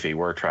 is if he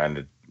were trying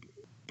to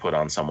put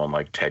on someone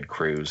like Ted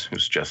Cruz,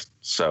 who's just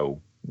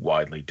so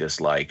widely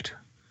disliked,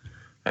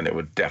 and it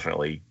would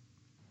definitely,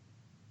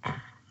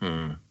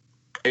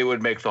 it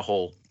would make the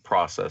whole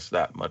process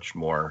that much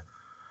more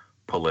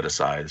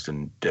politicized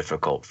and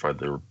difficult for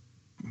the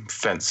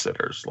fence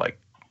sitters like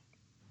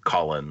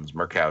Collins,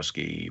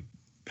 Murkowski,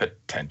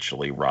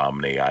 potentially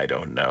Romney. I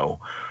don't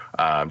know.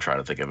 I'm trying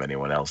to think of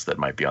anyone else that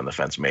might be on the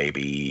fence.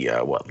 Maybe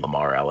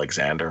Lamar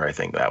Alexander. I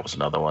think that was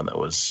another one that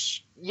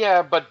was.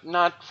 Yeah, but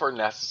not for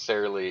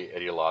necessarily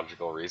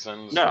ideological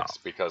reasons. No. It's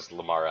because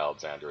Lamar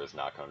Alexander is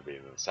not going to be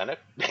in the Senate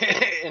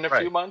in a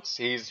few months.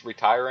 He's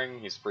retiring.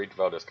 He's free to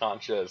vote his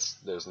conscience.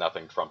 There's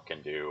nothing Trump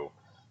can do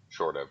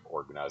short of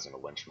organizing a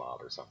lynch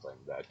mob or something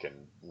that can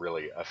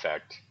really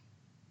affect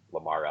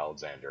Lamar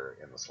Alexander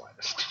in the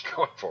slightest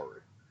going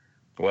forward.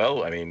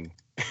 Well, I mean,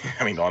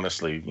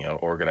 honestly,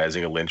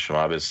 organizing a lynch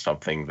mob is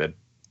something that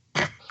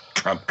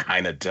Trump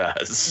kind of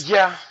does.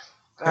 Yeah,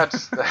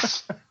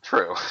 that's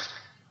true.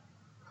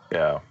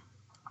 Yeah.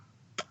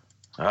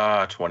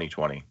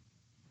 2020.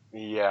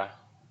 Yeah.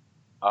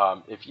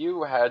 If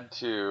you had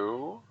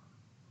to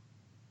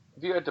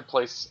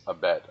place a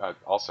bet,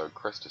 also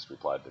Chris just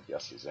replied that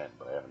yes, he's in,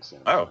 but I haven't seen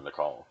him in the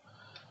call.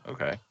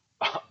 Okay.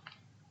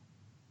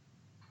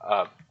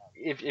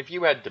 If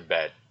you had to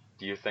bet,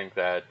 do you think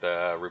that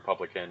the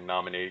Republican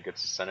nominee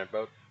gets a Senate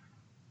vote?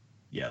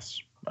 Yes,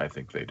 I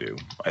think they do.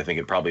 I think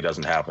it probably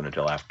doesn't happen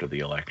until after the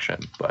election,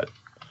 but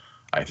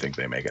I think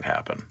they make it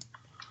happen.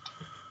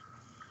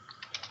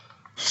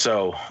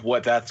 So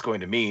what that's going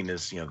to mean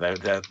is,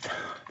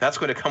 that's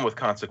going to come with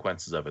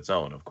consequences of its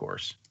own, of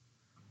course.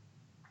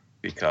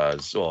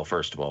 Because, well,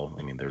 first of all,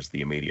 there's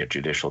the immediate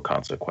judicial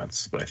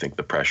consequence, but I think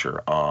the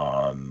pressure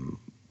on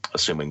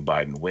assuming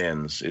Biden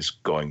wins is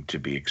going to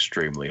be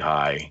extremely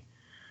high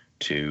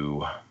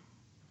to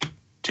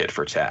tit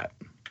for tat,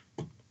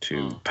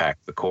 to pack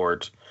the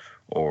court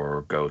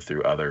or go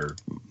through other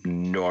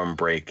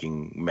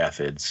norm-breaking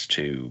methods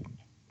to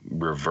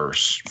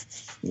reverse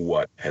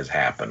what has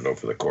happened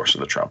over the course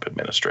of the Trump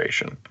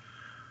administration.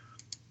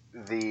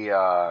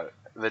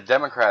 The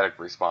Democratic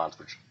response,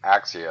 which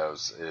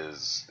Axios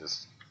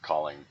is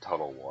calling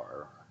total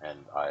war, and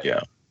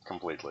I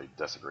completely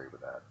disagree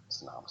with that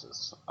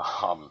synopsis,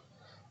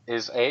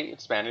 is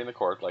expanding the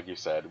court, like you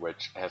said,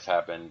 which has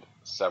happened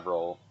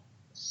several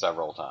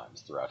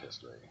times throughout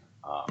history.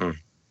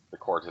 The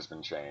court has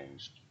been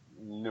changed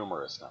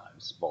numerous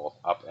times, both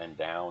up and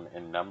down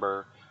in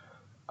number,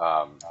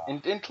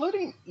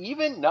 including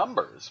even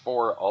numbers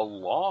for a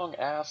long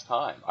ass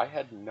time. I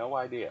had no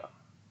idea.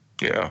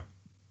 Yeah.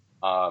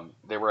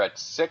 They were at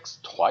 6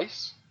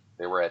 twice.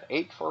 They were at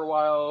 8 for a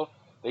while.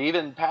 They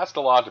even passed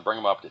a law to bring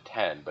them up to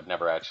 10, but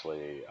never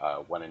actually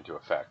went into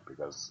effect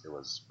because it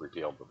was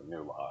repealed with a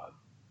new law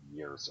a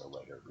year or so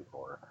later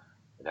before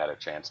it had a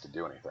chance to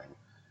do anything.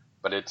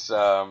 But it's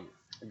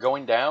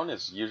going down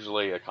is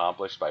usually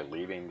accomplished by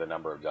leaving the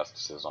number of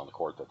justices on the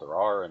court that there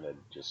are and then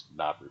just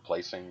not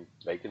replacing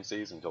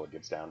vacancies until it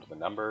gets down to the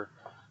number.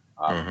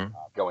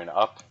 Going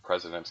up,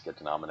 presidents get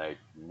to nominate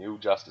new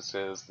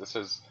justices. This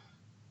is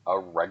a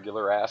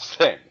regular ass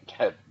thing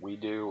that we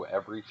do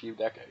every few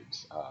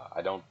decades.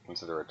 I don't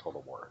consider it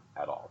total war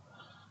at all.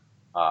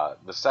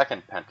 The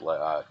second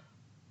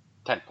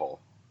tentpole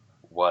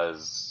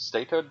was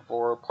statehood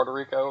for Puerto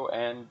Rico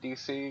and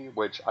DC,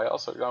 which I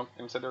also don't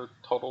consider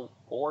total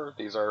war.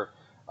 These are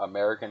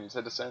American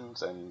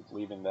citizens, and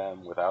leaving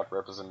them without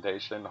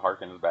representation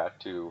harkens back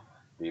to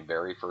the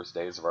very first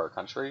days of our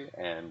country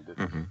and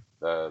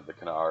the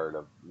canard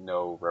of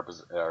no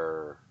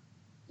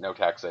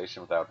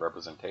taxation without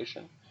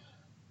representation.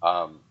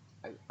 I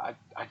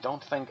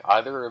don't think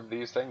either of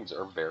these things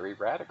are very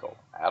radical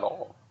at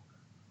all.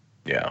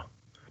 Yeah.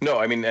 No,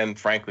 I mean, and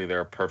frankly,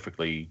 they're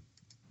perfectly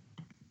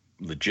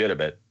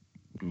legitimate,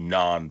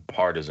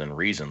 non-partisan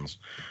reasons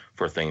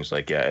for things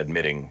like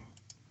admitting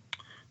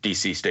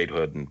DC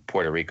statehood and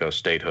Puerto Rico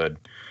statehood.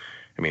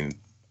 I mean,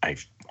 I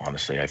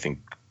think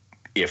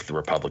if the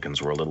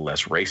Republicans were a little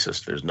less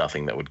racist, there's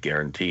nothing that would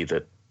guarantee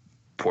that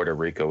Puerto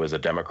Rico is a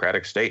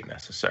democratic state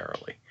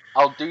necessarily.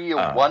 I'll do you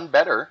one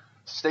better.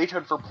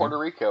 Statehood for Puerto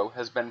Rico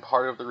has been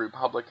part of the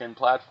Republican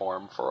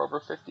platform for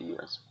over 50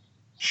 years.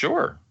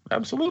 Sure,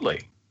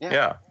 absolutely.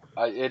 Yeah.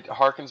 It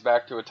harkens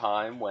back to a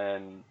time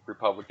when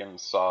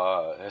Republicans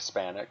saw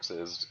Hispanics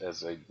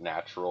as a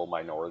natural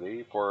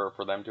minority for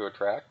them to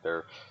attract. They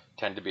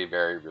tend to be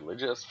very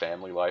religious.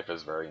 Family life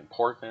is very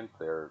important.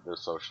 They're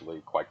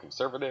socially quite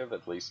conservative,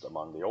 at least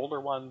among the older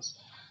ones.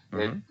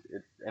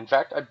 In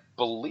fact, I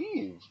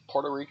believe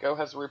Puerto Rico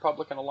has a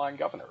Republican-aligned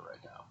governor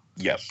right now.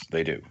 Yes,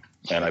 they do.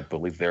 And I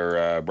believe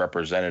their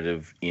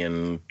representative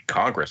in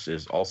Congress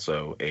is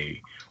also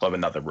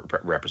not the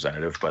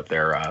representative, but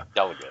their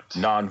delegate.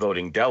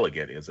 Non-voting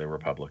delegate is a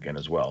Republican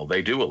as well.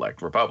 They do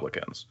elect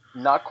Republicans.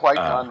 Not quite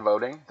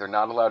non-voting. They're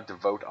not allowed to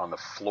vote on the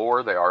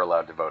floor. They are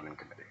allowed to vote in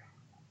committee.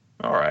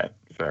 All right.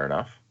 Fair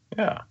enough.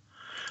 Yeah.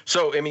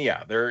 So, I mean,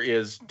 there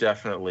is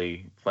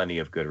definitely plenty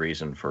of good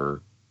reason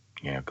for,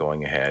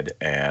 going ahead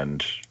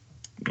and,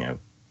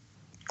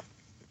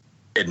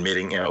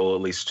 admitting, at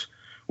least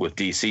with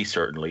DC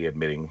certainly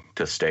admitting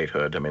to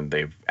statehood. I mean,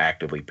 they've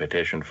actively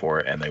petitioned for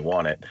it and they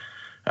want it.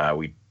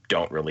 We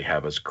don't really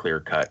have as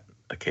clear-cut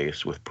a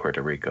case with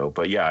Puerto Rico.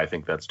 But I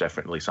think that's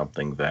definitely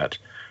something that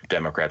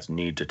Democrats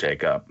need to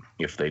take up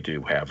if they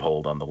do have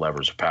hold on the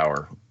levers of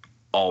power,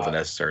 all the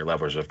necessary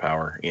levers of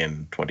power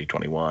in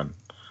 2021.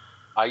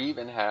 I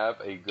even have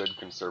a good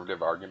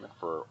conservative argument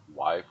for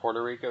why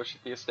Puerto Rico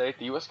should be a state.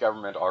 The U.S.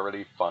 government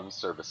already funds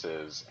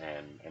services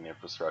and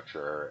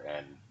infrastructure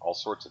and all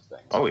sorts of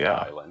things on the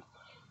island.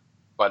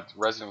 But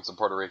residents of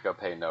Puerto Rico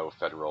pay no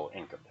federal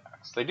income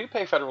tax. They do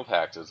pay federal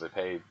taxes. They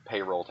pay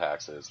payroll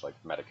taxes like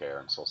Medicare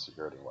and Social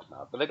Security and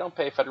whatnot. But they don't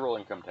pay federal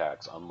income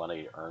tax on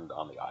money earned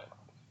on the island,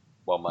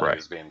 while money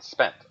is being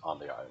spent on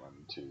the island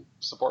to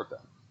support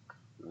them.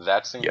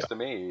 That seems to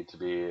me to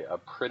be a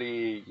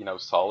pretty,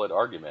 solid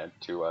argument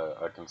to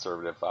a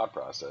conservative thought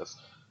process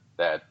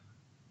that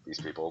these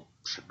people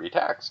should be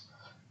taxed.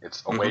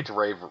 It's a way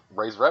to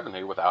raise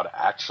revenue without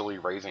actually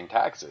raising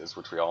taxes,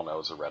 which we all know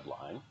is a red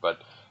line.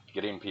 But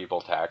getting people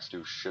taxed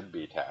who should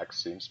be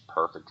taxed seems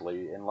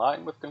perfectly in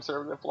line with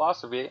conservative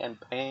philosophy, and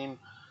paying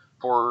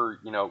for,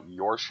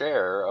 your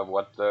share of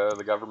what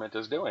the government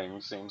is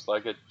doing seems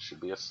like it should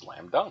be a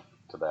slam dunk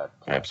to that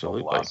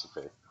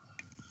philosophy.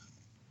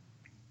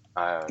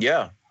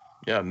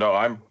 No,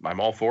 I'm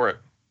all for it.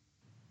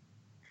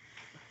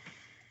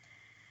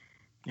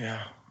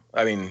 Yeah,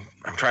 I mean,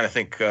 I'm trying to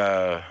think.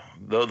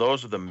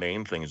 Those are the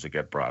main things that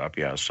get brought up.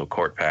 Yeah, so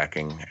court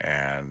packing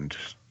and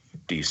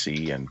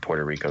DC and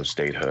Puerto Rico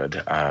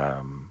statehood.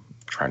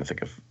 Trying to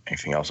think of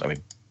anything else. I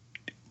mean,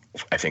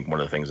 I think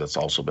one of the things that's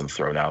also been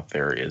thrown out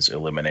there is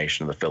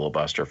elimination of the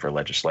filibuster for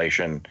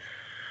legislation.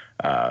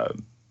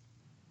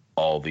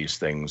 All these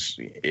things.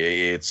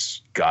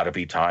 It's got to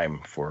be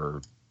time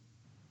for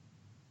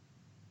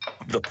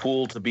the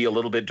pool to be a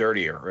little bit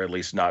dirtier, or at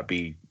least not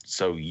be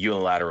so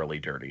unilaterally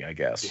dirty, I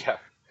guess. Yeah.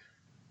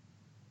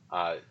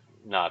 Uh,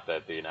 Not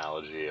that the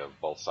analogy of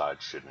both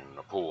sides shooting in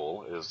a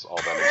pool is all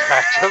that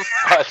attractive,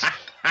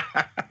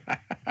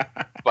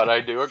 but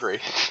I do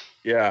agree.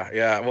 Yeah,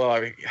 yeah. Well,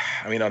 I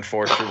mean,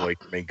 unfortunately,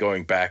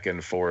 going back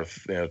and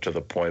forth, to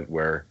the point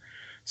where,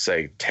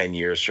 say, 10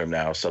 years from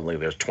now, suddenly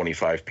there's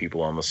 25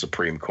 people on the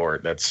Supreme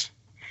Court. That's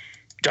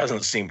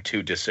doesn't seem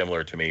too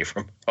dissimilar to me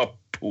from a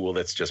pool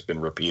that's just been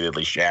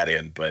repeatedly shat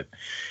in. But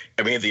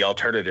I mean, the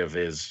alternative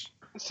is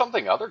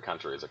Something other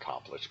countries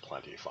accomplish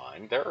plenty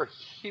fine. There are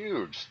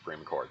huge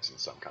Supreme Courts in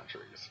some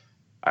countries.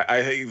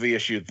 I think the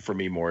issue for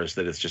me more is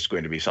that it's just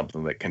going to be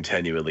something that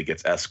continually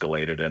gets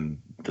escalated,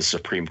 and the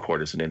Supreme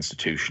Court as an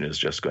institution is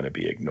just going to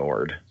be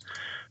ignored.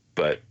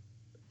 But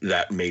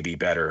that may be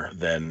better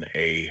than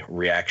a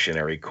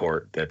reactionary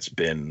court that's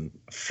been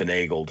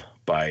finagled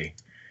by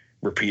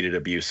repeated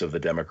abuse of the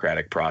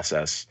democratic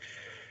process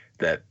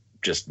that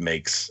just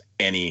makes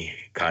any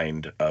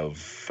kind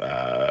of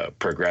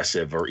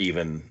progressive or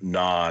even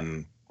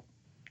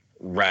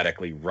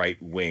non-radically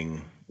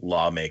right-wing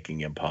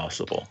lawmaking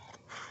impossible.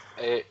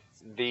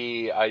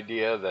 The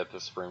idea that the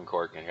Supreme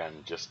Court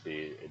can just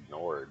be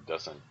ignored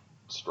doesn't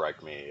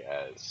strike me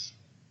as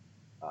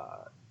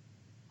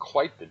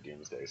quite the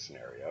doomsday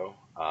scenario.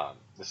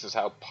 This is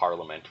how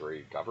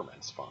parliamentary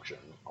governments function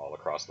all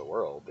across the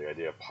world. The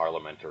idea of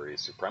parliamentary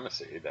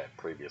supremacy, that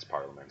previous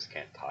parliaments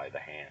can't tie the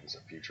hands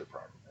of future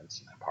parliaments,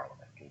 and that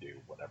parliament can do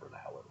whatever the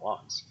hell it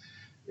wants,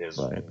 is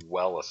Right.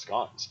 well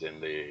ensconced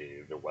in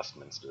the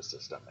Westminster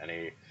system.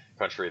 Any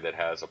country that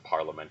has a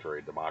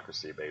parliamentary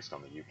democracy, based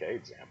on the UK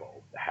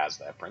example, has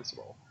that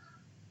principle.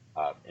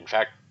 In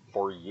fact,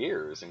 for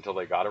years, until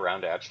they got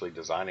around to actually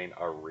designing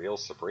a real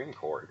Supreme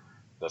Court,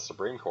 the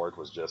Supreme Court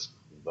was just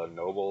the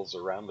nobles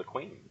around the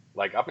Queen.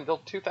 Like up until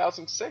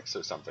 2006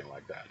 or something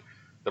like that.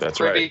 The That's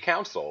Privy right.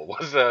 Council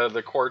was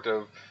the court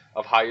of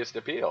highest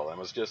appeal, and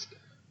was just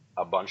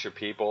a bunch of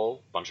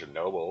people, bunch of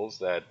nobles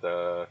that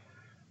the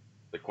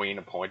Queen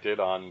appointed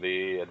on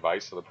the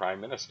advice of the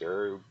Prime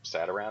Minister, who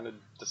sat around and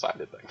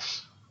decided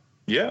things.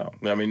 Yeah,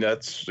 I mean,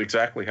 that's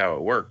exactly how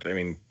it worked. I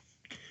mean,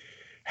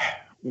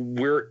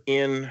 we're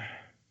in,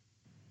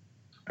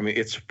 I mean,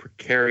 it's a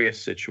precarious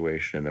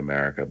situation in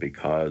America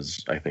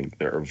because I think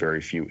there are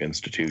very few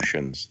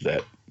institutions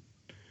that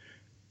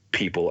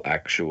people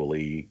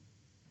actually,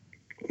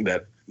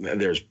 that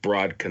there's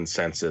broad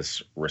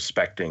consensus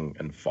respecting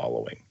and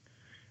following.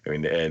 I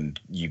mean, and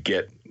you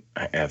get,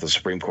 the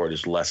Supreme Court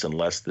is less and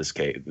less this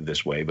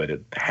way, but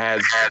it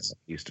has, at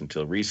least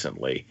until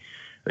recently,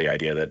 the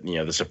idea that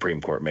the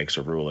Supreme Court makes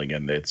a ruling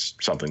and it's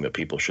something that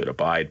people should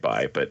abide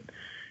by. But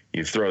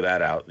you throw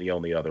that out, the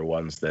only other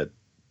ones that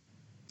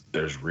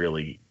there's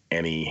really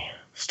any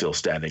still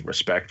standing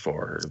respect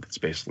for, it's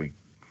basically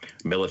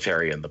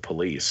military and the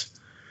police.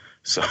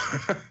 So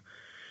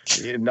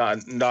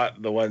not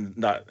the one,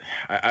 not,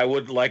 I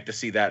would like to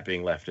see that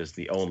being left as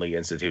the only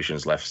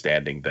institutions left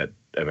standing that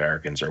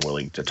Americans are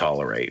willing to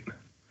tolerate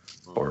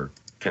or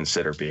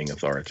consider being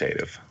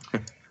authoritative.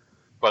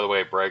 By the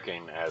way,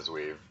 breaking as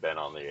we've been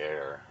on the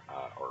air,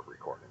 or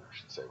recording, I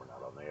should say, we're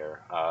not on the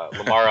air.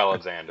 Lamar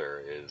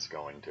Alexander is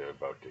going to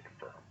vote to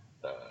confirm.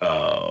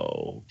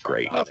 Oh,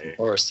 great. Of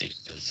course he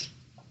is.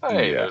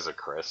 Hey, Yeah. there's a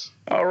Chris.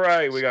 All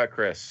right, we got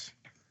Chris.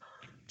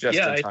 Just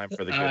Yeah, in time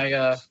for the good I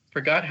news.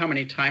 forgot how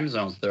many time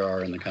zones there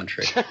are in the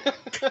country.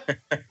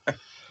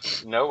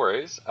 No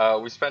worries.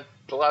 We spent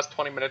the last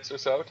 20 minutes or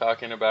so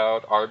talking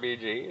about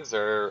RBG. Is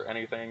there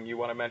anything you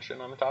want to mention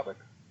on the topic?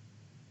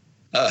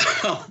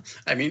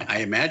 I mean, I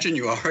imagine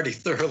you already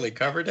thoroughly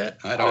covered it.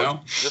 I don't know.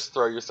 Just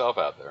throw yourself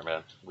out there,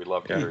 man. We'd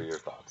love to hear your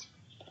thoughts.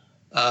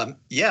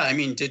 Yeah, I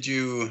mean, did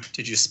you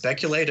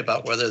speculate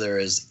about whether there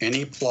is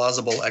any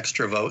plausible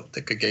extra vote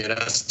that could get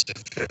us to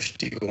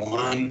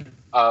 51?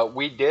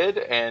 We did,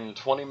 and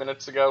 20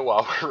 minutes ago,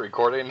 while we were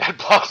recording, that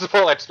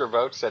plausible extra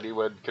vote said he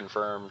would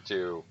vote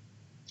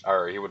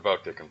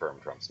to confirm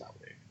Trump's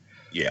nominee.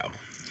 Yeah.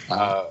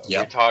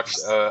 Yeah. We talked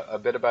a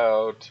bit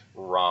about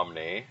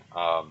Romney,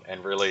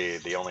 and really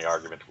the only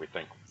argument we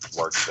think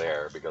works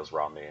there, because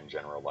Romney in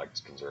general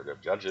likes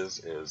conservative judges,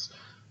 is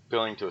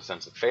appealing to a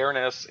sense of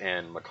fairness,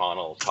 and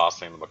McConnell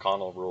tossing the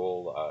McConnell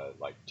rule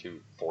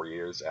 4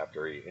 years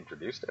after he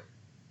introduced it.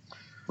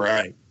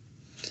 Right.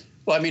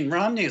 Well, I mean,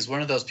 Romney is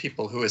one of those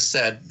people who has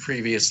said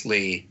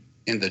previously,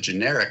 in the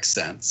generic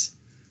sense,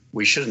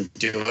 we shouldn't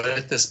do it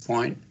at this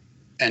point.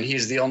 And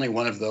he's the only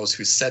one of those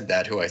who said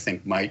that who I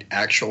think might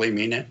actually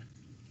mean it.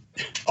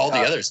 All the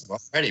others have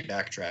already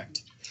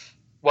backtracked.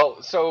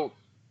 Well, so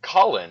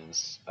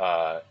Collins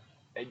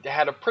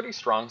had a pretty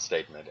strong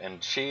statement,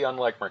 and she,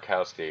 unlike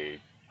Murkowski,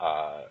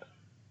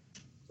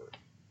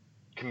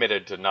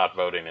 committed to not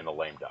voting in the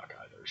lame duck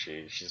either.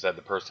 She said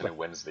the person who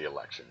wins the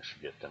election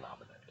should get to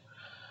nominate.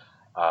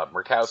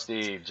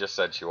 Murkowski just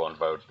said she won't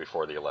vote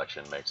before the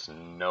election, makes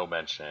no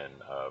mention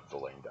of the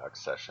lame duck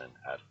session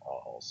at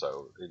all.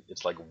 So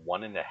it's like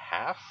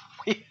 1.5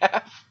 we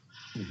have.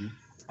 Mm-hmm.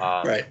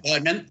 Right. Well, I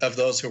meant of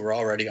those who were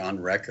already on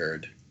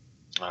record.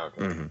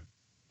 Okay. Mm-hmm.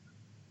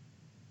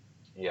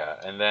 Yeah,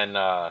 and then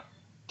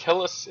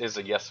Tillis is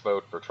a yes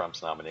vote for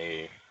Trump's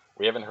nominee.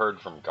 We haven't heard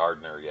from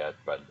Gardner yet,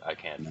 but I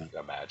can't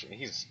imagine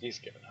he's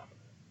given up.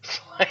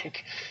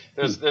 Like,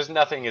 there's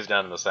nothing he's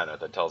done in the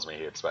Senate that tells me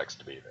he expects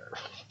to be there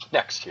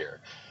next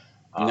year.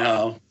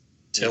 No,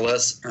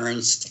 Tillis,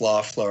 Ernst,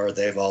 Loeffler,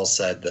 they've all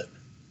said that.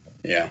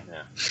 Yeah.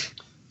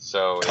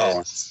 So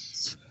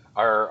it's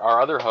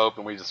our other hope,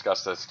 and we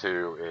discussed this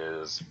too,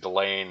 is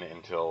delaying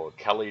until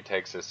Kelly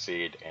takes his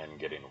seat and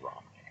getting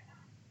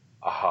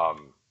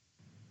Romney.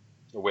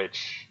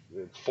 Which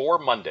 4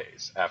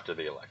 Mondays after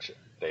the election,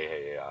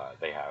 they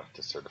have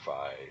to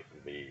certify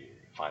the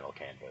final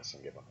canvass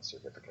and give them a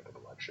certificate of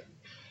election.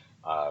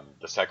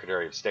 The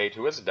Secretary of State,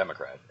 who is a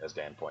Democrat, as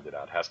Dan pointed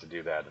out, has to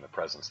do that in the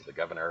presence of the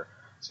governor,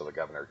 so the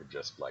governor could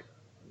just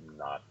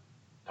not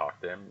talk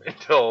to him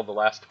until the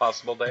last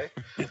possible day,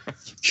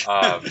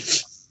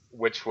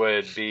 which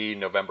would be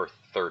November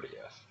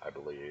 30th, I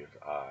believe,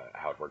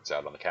 how it works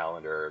out on the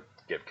calendar.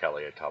 Give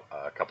Kelly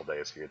a couple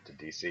days to get to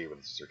D.C. with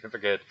his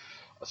certificate.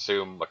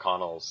 Assume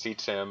McConnell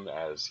seats him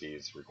as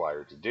he's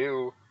required to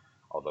do,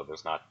 although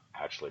there's not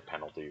actually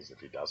penalties if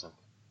he doesn't.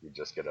 You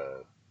just get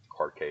a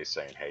court case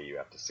saying, hey, you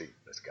have to seat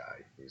this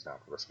guy. He's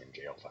not risking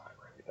jail time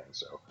or anything.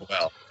 So,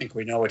 well, I think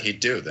we know what he'd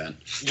do then.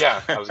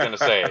 Yeah, I was going to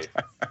say,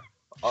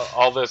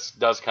 all this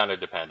does kind of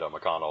depend on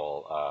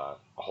McConnell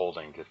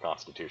holding to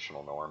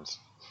constitutional norms.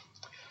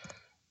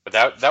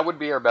 But that would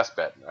be our best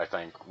bet, I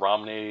think.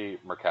 Romney,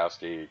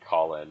 Murkowski,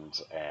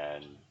 Collins,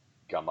 and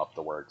gum up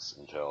the works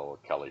until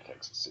Kelly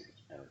takes a seat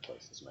and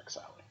replaces Mick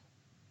Sally.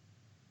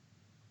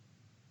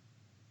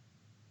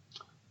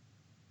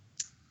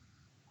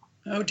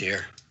 Oh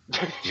dear.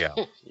 Yeah.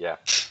 Yeah.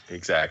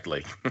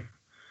 Exactly.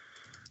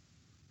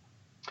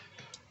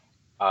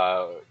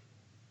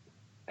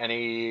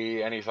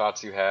 Any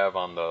thoughts you have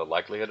on the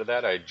likelihood of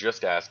that? I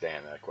just asked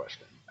Dan that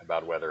question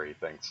about whether he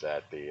thinks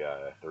that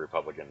the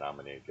Republican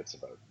nominee gets a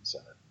vote in the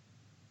Senate.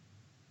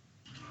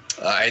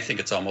 I think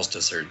it's almost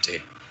a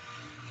certainty.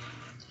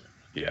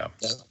 Yeah.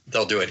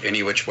 They'll do it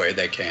any which way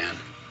they can.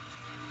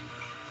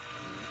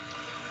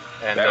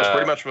 And that was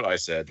pretty much what I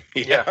said.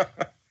 Yeah.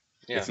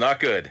 It's not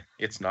good.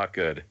 It's not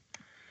good.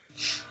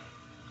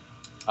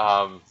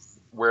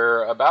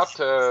 We're about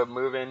to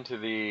move into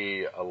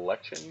the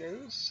election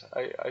news,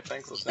 I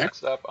think was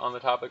next up on the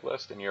topic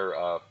list, and you're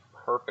a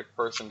perfect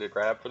person to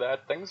grab for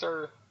that. Things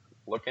are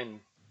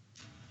looking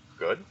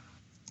good,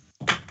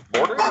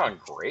 bordering on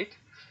great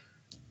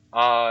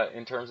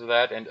in terms of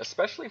that, and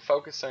especially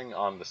focusing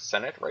on the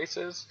Senate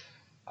races.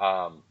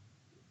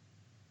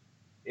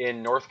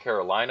 In North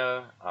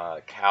Carolina,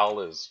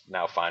 Cal is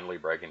now finally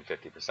breaking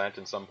 50%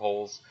 in some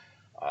polls.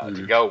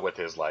 To go with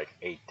his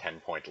 8-10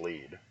 point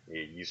lead.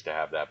 He used to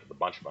have that with a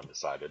bunch of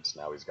undecideds.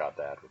 Now he's got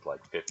that with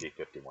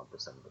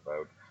 50-51% of the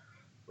vote,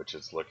 which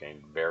is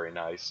looking very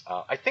nice.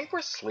 I think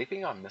we're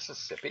sleeping on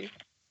Mississippi,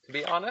 to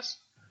be honest.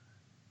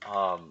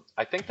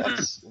 I think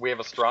we have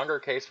a stronger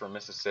case for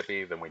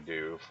Mississippi than we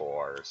do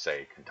for,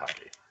 say,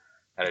 Kentucky.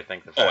 And I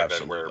think the fact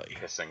that we're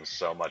pissing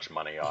so much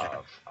money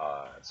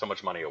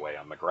away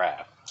on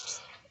McGrath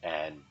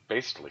and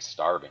basically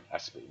starving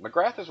Espy.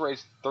 McGrath has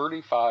raised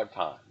 35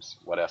 times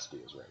what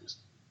Espy has raised.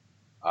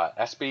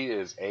 Espy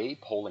is A,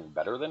 polling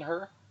better than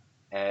her,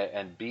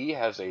 and B,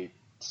 has a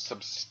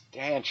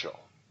substantial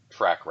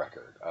track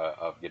record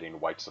of getting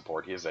white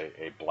support. He is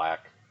a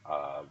black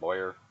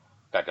lawyer.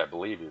 In fact, I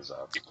believe he's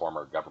a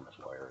former government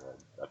lawyer,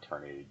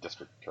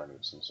 district attorney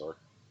of some sort.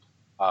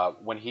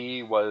 When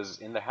he was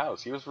in the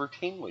House, he was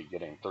routinely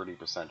getting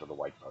 30% of the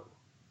white vote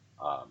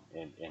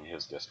in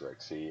his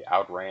districts. He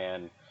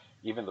outran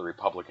even the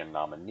Republican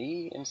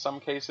nominee in some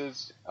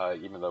cases,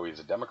 even though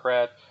he's a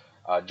Democrat.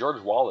 George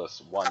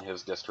Wallace won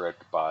his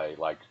district by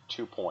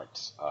 2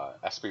 points.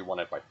 Espy won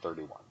it by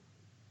 31.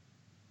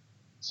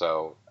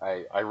 So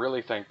I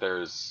really think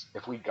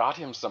if we got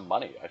him some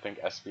money, I think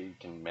Espy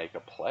can make a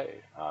play.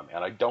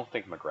 And I don't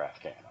think McGrath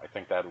can. I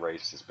think that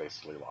race is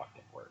basically locked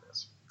in where it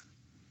is.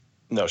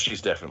 No,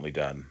 she's definitely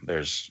done.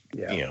 There's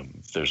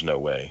no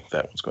way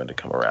that one's going to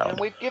come around. And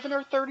we've given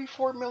her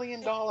 $34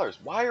 million.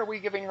 Why are we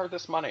giving her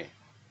this money?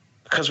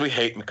 Because we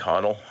hate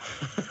McConnell.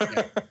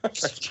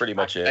 That's pretty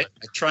much it.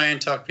 I try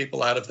and talk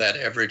people out of that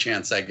every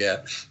chance I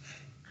get.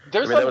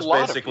 There's a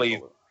lot of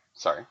people.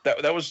 Sorry.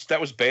 That was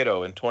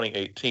Beto in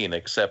 2018,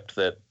 except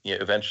that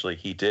eventually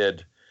he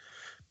did.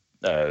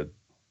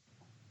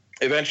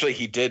 Eventually,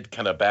 he did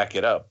kind of back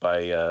it up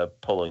by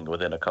pulling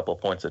within a couple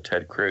points of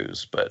Ted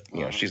Cruz, but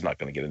she's not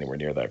going to get anywhere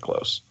near that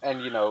close.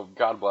 And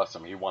God bless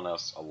him, he won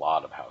us a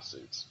lot of House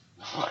seats.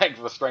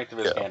 The strength of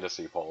his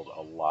candidacy pulled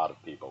a lot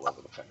of people over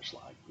the finish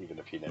line, even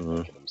if he didn't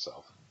make it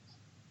himself.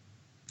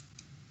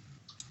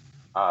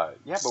 But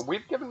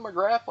we've given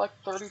McGrath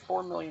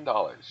 $34 million.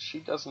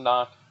 She does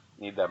not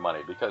need that money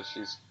because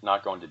she's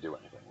not going to do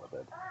anything with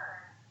it.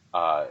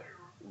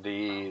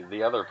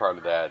 The other part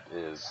of that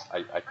is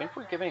I think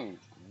we're giving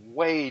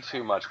way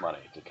too much money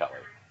to Kelly.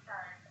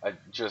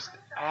 Just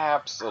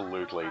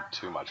absolutely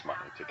too much money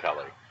to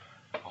Kelly.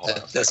 Hold on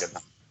a second.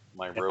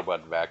 My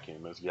robot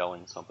vacuum is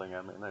yelling something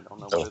at me, and I don't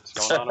know what it's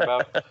going on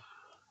about.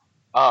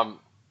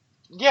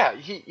 Yeah,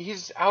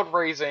 he's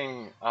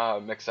outraising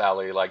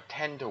McSally like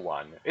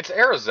 10-1. It's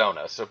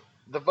Arizona, so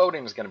the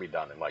voting is going to be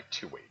done in like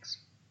 2 weeks.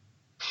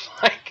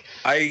 Like,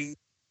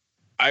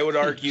 I would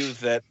argue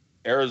that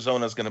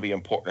Arizona is going to be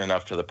important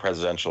enough to the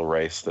presidential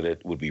race that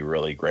it would be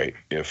really great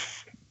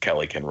if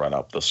Kelly can run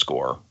up the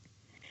score,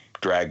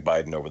 drag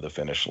Biden over the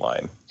finish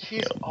line.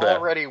 he's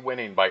already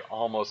winning by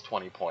almost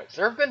 20 points.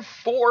 There have been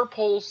 4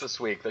 polls this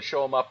week that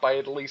show him up by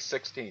at least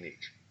 16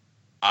 each.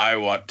 I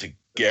want to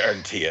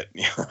guarantee it.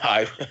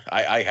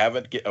 I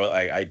haven't.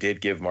 I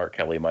did give Mark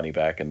Kelly money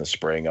back in the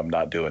spring. I'm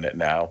not doing it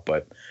now,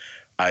 but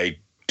I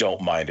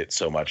don't mind it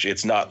so much.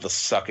 It's not the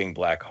sucking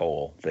black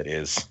hole that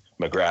is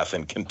McGrath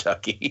in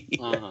Kentucky.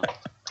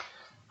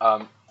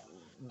 Mm-hmm.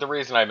 The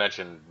reason I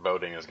mentioned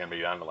voting is going to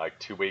be done in like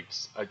 2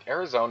 weeks.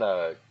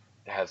 Arizona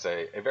has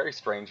a very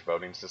strange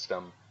voting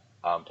system.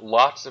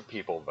 Lots of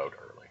people vote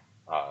early.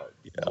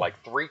 Like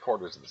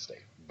 3/4 of the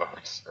state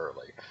votes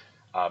early.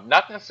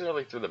 Not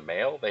necessarily through the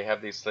mail. They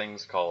have these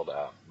things called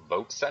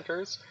vote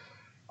centers,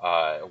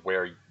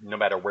 where no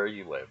matter where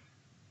you live,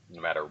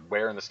 no matter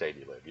where in the state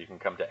you live, you can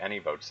come to any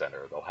vote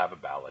center. They'll have a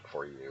ballot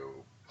for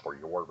you for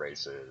your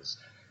races.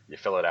 You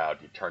fill it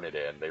out, you turn it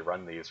in. They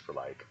run these for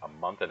like a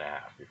month and a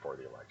half before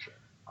the election.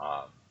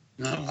 Oh,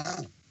 wow.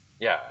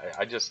 Yeah,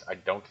 I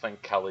don't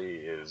think Kelly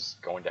is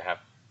going to have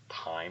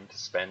time to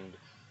spend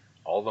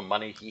all the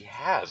money he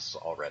has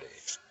already.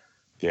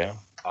 Yeah.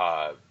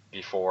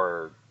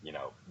 Before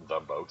the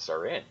votes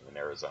are in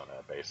Arizona,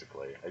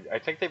 basically. I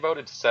think they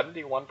voted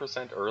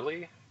 71%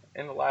 early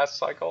in the last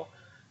cycle.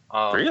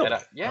 Really?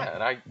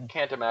 And I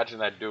can't imagine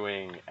that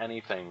doing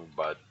anything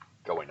but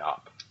going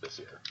up this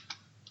year.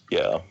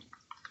 Yeah,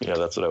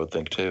 that's what I would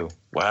think too.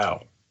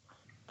 Wow,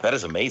 that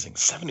is amazing.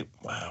 70.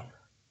 Wow.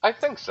 I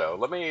think so.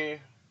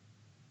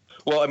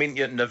 Well, I mean,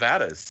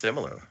 Nevada is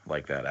similar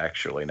like that,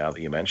 actually, now that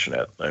you mention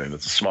it. I mean,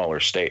 it's a smaller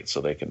state, so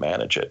they can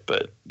manage it.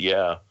 But,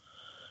 yeah.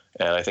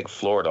 And I think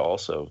Florida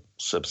also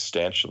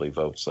substantially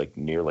votes like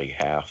nearly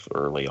half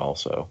early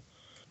also,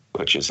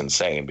 which is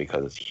insane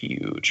because it's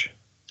huge.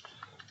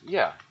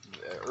 Yeah.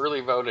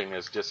 Early voting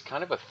is just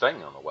kind of a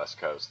thing on the West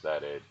Coast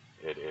that it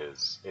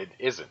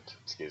isn't,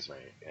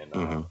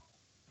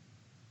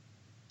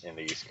 in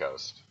the East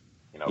Coast.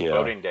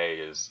 Voting day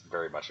is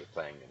very much a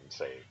thing in,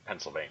 say,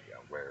 Pennsylvania,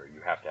 where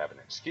you have to have an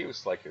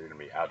excuse, like you're going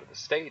to be out of the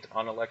state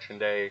on election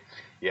day.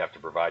 You have to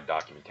provide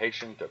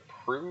documentation to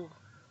prove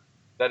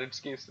that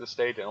excuse to the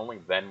state, and only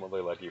then will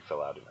they let you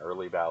fill out an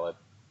early ballot.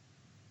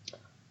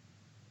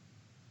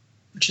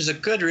 Which is a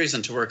good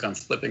reason to work on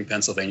flipping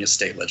Pennsylvania's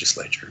state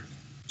legislature.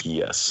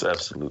 Yes,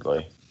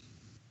 absolutely.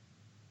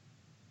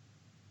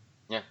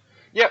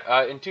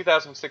 Yeah. In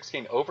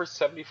 2016, over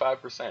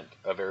 75%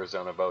 of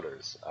Arizona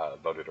voters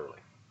voted early.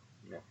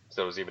 Yeah.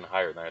 So it was even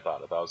higher than I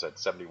thought. I thought it was at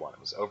 71. It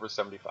was over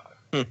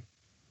 75.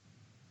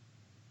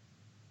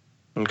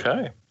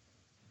 Okay.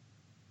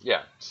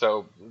 Yeah,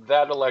 so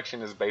that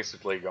election is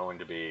basically going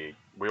to be,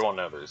 we won't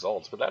know the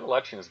results, but that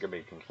election is going to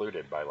be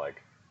concluded by like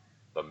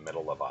the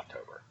middle of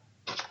October.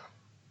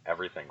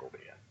 Everything will be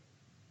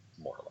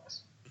in, more or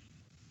less.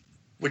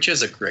 Which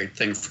is a great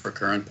thing for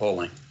current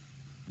polling.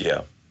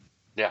 Yeah.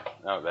 Yeah,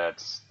 no,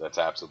 that's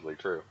absolutely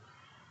true.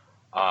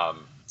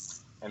 And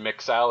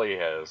McSally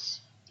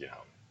has,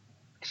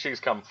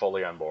 she's come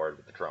fully on board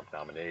with the Trump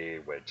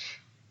nomination, which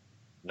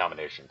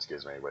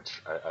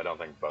I don't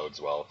think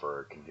bodes well for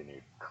her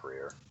continued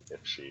career if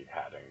she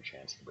had any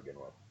chance to begin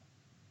with.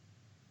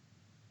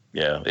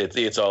 Yeah,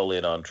 it's all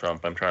in on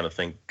Trump. I'm trying to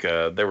think.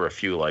 There were a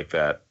few like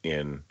that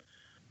in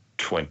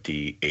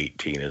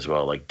 2018 as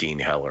well, like Dean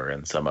Heller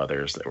and some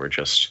others that were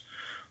just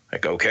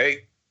like,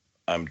 okay,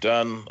 I'm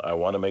done. I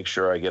want to make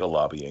sure I get a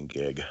lobbying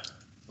gig.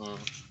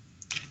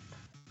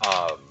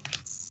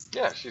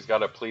 Yeah, she's got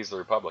to please the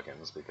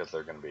Republicans because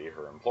they're going to be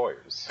her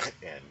employers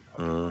in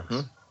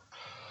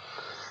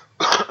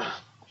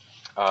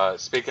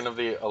speaking of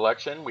the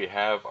election, we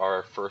have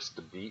our first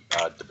debate.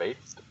 What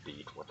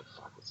the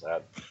fuck was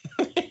that?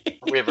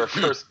 We have our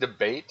first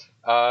debate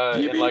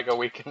in like a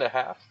week and a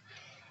half.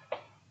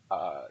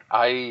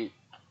 I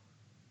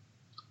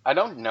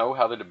don't know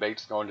how the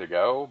debate's going to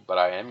go, but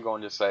I am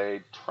going to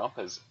say Trump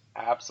has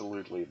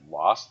absolutely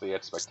lost the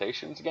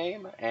expectations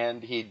game,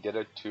 and he did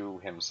it to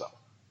himself.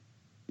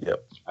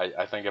 Yep.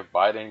 I think if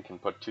Biden can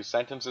put 2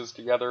 sentences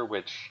together,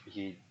 which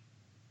he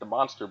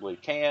demonstrably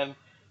can.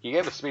 He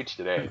gave a speech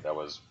today that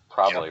was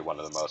probably one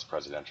of the most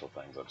presidential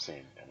things I've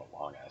seen in a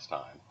long-ass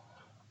time.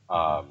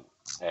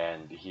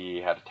 And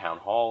he had a town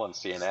hall on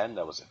CNN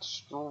that was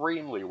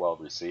extremely well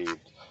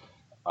received.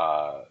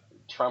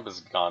 Trump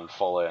has gone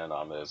full in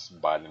on this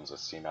Biden's a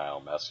senile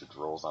mess who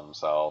drools on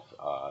himself.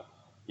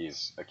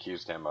 He's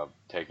accused him of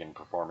taking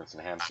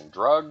performance-enhancing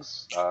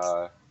drugs,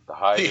 the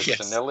high of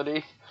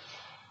senility.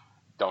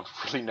 Don't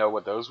really know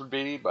what those would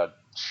be, but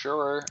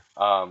sure.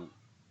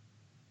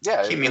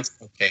 Yeah, he means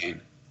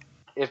cocaine.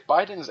 If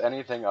Biden's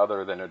anything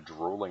other than a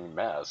drooling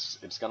mess,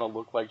 it's going to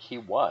look like he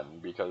won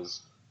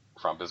because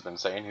Trump has been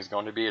saying he's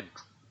going to be a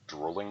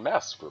drooling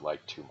mess for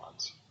like 2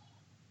 months.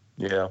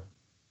 Yeah.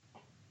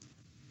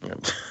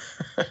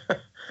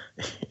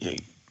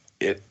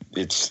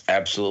 it's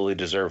absolutely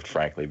deserved,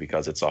 frankly,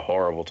 because it's a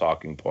horrible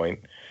talking point.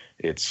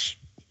 It's,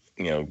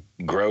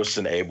 gross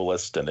and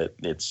ableist, and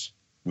it's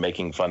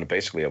making fun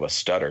basically of a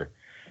stutter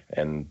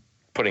and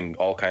putting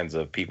all kinds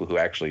of people who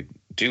actually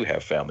do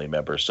have family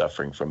members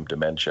suffering from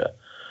dementia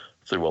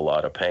through a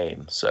lot of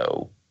pain.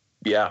 So,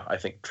 yeah, I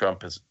think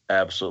Trump has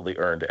absolutely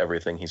earned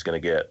everything he's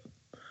going to get.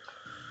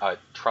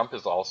 Trump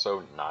is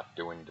also not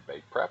doing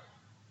debate prep.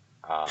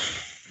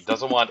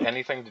 Doesn't want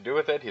anything to do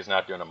with it. He's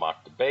not doing a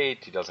mock debate.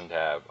 He doesn't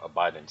have a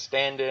Biden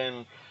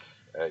stand-in.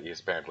 He's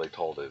apparently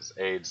told his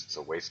aides it's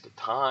a waste of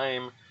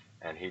time,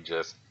 and he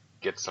just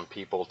gets some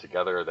people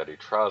together that he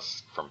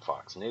trusts from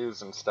Fox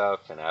News and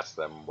stuff and asks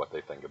them what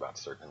they think about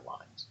certain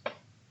lines.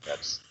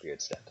 That's the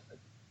extent of it.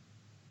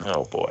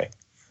 Oh, boy.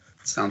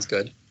 Sounds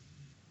good.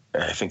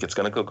 I think it's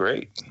going to go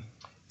great. Do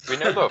we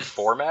know the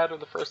format of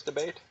the first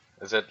debate?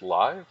 Is it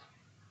live?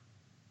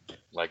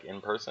 Like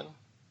in person?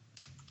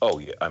 Oh,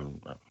 yeah,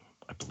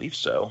 I believe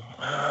so.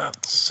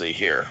 Let's see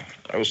here.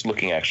 I was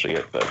looking actually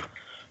at the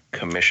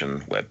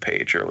commission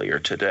webpage earlier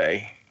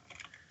today.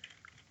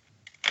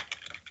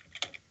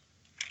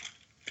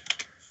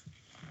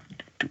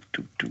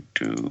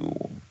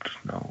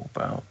 Know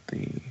about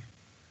the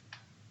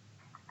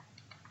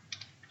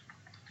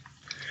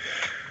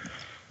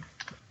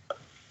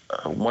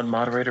one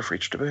moderator for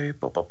each debate.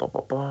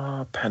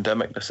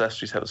 Pandemic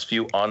necessities have as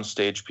few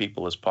on-stage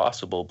people as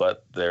possible,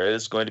 but there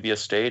is going to be a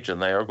stage,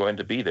 and they are going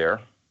to be there.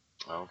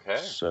 Okay.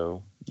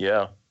 So,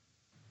 yeah.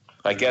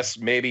 I guess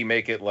maybe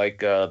make it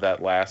like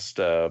that last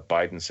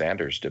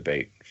Biden-Sanders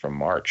debate from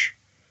March.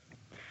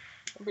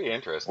 That'd be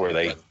interesting.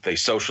 Where they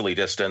socially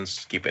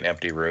distance, keep an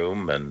empty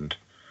room, and,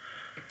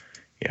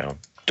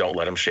 don't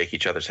let them shake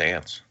each other's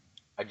hands.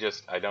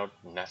 I don't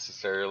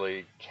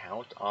necessarily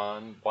count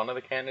on one of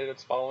the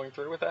candidates following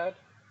through with that.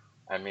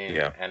 I mean,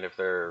 Yeah. And if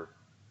they're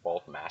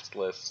both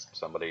maskless,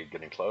 somebody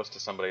getting close to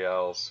somebody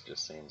else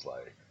just seems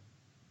like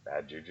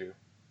bad juju.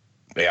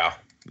 Yeah,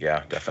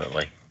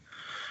 definitely.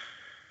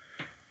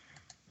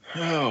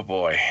 Oh,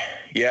 boy.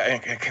 Yeah,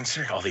 and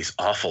considering all these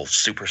awful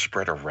super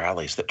spreader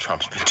rallies that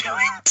Trump's been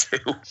doing,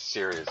 too.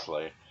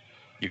 Seriously.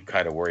 You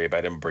kind of worry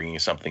about him bringing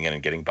something in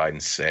and getting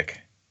Biden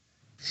sick.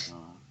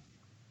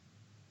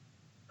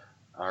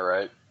 All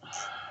right.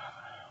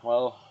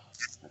 Well,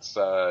 it's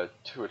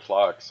 2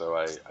 o'clock, so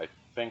I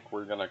think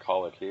we're going to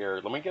call it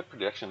here. Let me get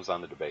predictions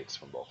on the debates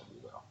from both of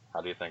you, though. How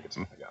do you think it's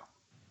going to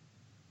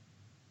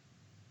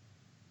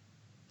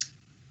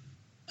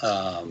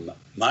go?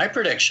 My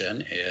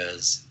prediction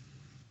is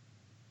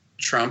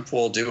Trump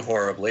will do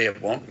horribly.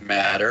 It won't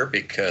matter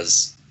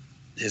because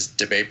his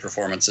debate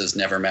performances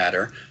never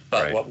matter.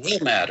 But Right. What will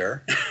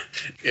matter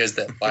is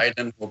that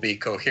Biden will be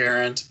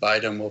coherent.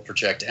 Biden will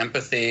project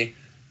empathy,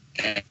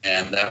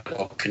 and that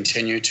will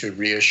continue to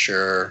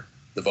reassure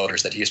the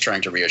voters that he's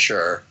trying to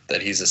reassure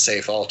that he's a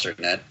safe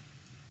alternate.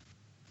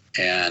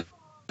 And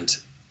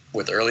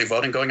with early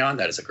voting going on,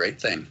 that is a great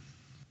thing.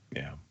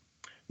 Yeah.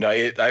 No,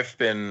 I've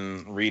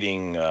been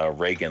reading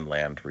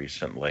Reaganland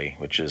recently,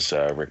 which is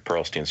Rick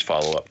Perlstein's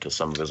follow-up to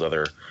some of his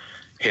other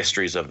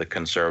histories of the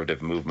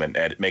conservative movement,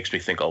 and it makes me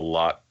think a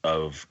lot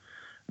of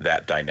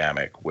that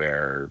dynamic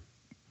where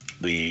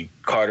the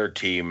Carter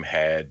team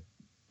had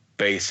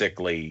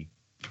basically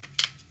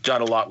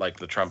done a lot like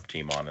the Trump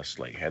team,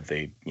 honestly. Had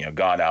they,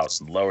 gone out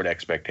and lowered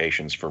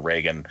expectations for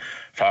Reagan,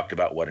 talked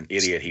about what an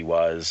idiot he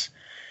was,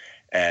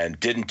 and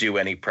didn't do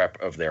any prep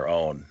of their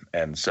own.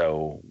 And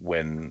so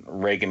when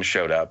Reagan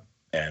showed up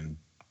and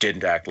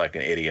didn't act like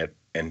an idiot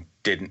and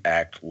didn't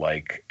act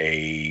like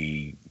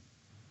a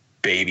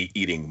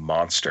baby-eating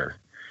monster,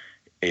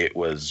 it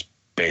was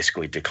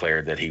basically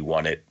declared that he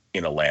won it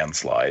in a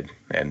landslide.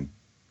 And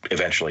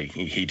eventually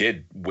he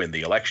did win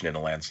the election in a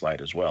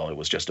landslide as well. It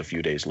was just a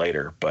few days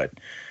later, but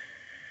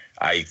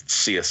I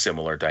see a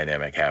similar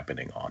dynamic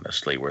happening,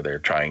 honestly, where they're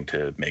trying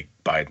to make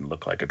Biden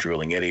look like a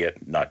drooling idiot,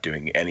 not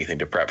doing anything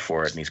to prep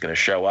for it, and he's going to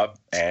show up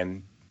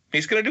and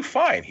he's going to do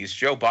fine. He's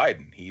Joe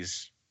Biden.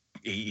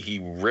 He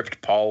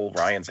ripped Paul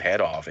Ryan's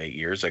head off 8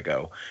 years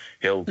ago.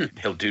 He'll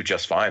do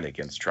just fine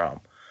against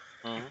Trump.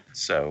 Mm-hmm.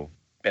 So,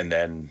 and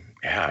then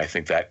I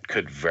think that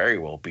could very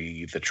well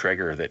be the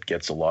trigger that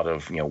gets a lot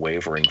of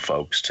wavering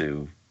folks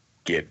to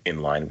get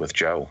in line with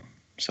Joe.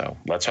 So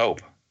let's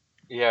hope.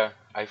 Yeah,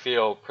 I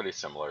feel pretty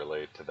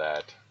similarly to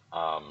that.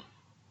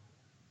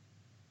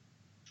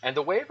 And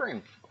the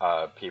wavering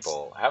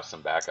people have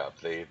some backup.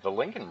 The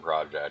Lincoln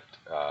Project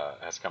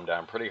has come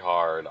down pretty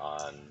hard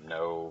on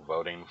no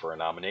voting for a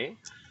nominee,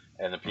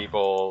 and the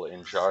people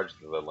in charge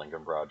of the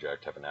Lincoln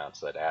Project have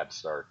announced that ads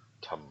start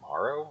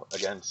tomorrow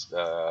against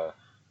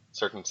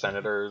certain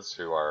senators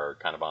who are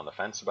kind of on the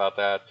fence about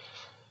that.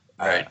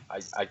 Right.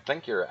 I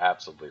think you're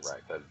absolutely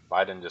right that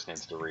Biden just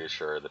needs to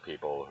reassure the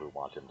people who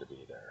want him to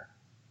be there.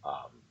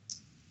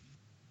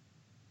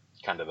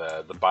 Kind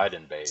of the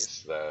Biden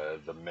base,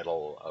 the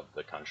middle of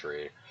the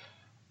country.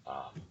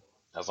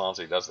 As long as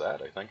he does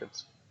that, I think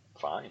it's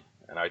fine.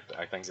 And I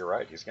think you're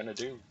right. He's going to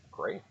do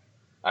great.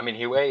 I mean,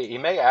 he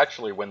may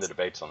actually win the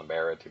debates on the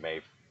merit. He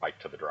may fight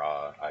to the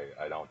draw.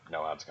 I don't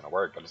know how it's going to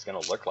work, but it's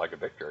going to look like a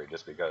victory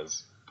just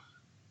because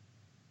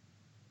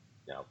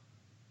you know,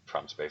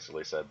 Trump's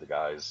basically said the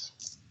guy's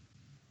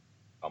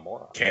a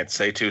moron. Can't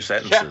say two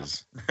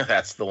sentences. Yeah.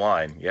 That's the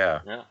line. Yeah.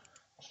 Yeah.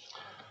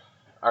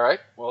 All right.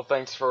 Well,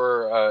 thanks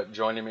for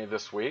joining me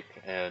this week,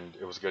 and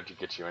it was good to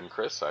get you in,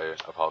 Chris. I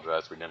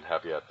apologize we didn't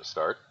have you at the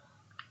start.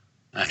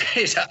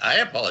 I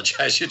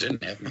apologize you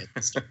didn't have me at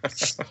the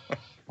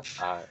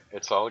start.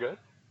 It's all good.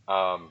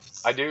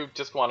 I do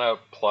just want to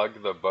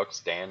plug the books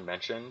Dan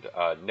mentioned.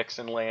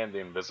 Nixonland, The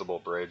Invisible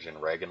Bridge, and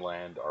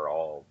Reaganland are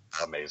all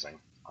amazing.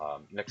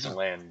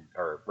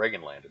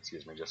 Reaganland,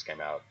 excuse me, just came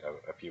out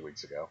a few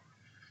weeks ago.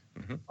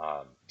 Mm-hmm.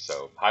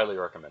 So highly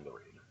recommend the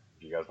read.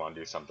 If you guys want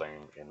to do something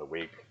in the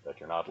week that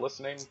you're not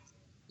listening,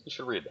 you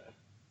should read that.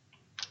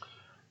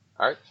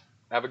 All right.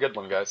 Have a good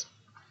one, guys.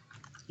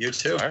 You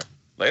too. All right.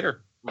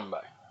 Later.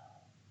 Bye.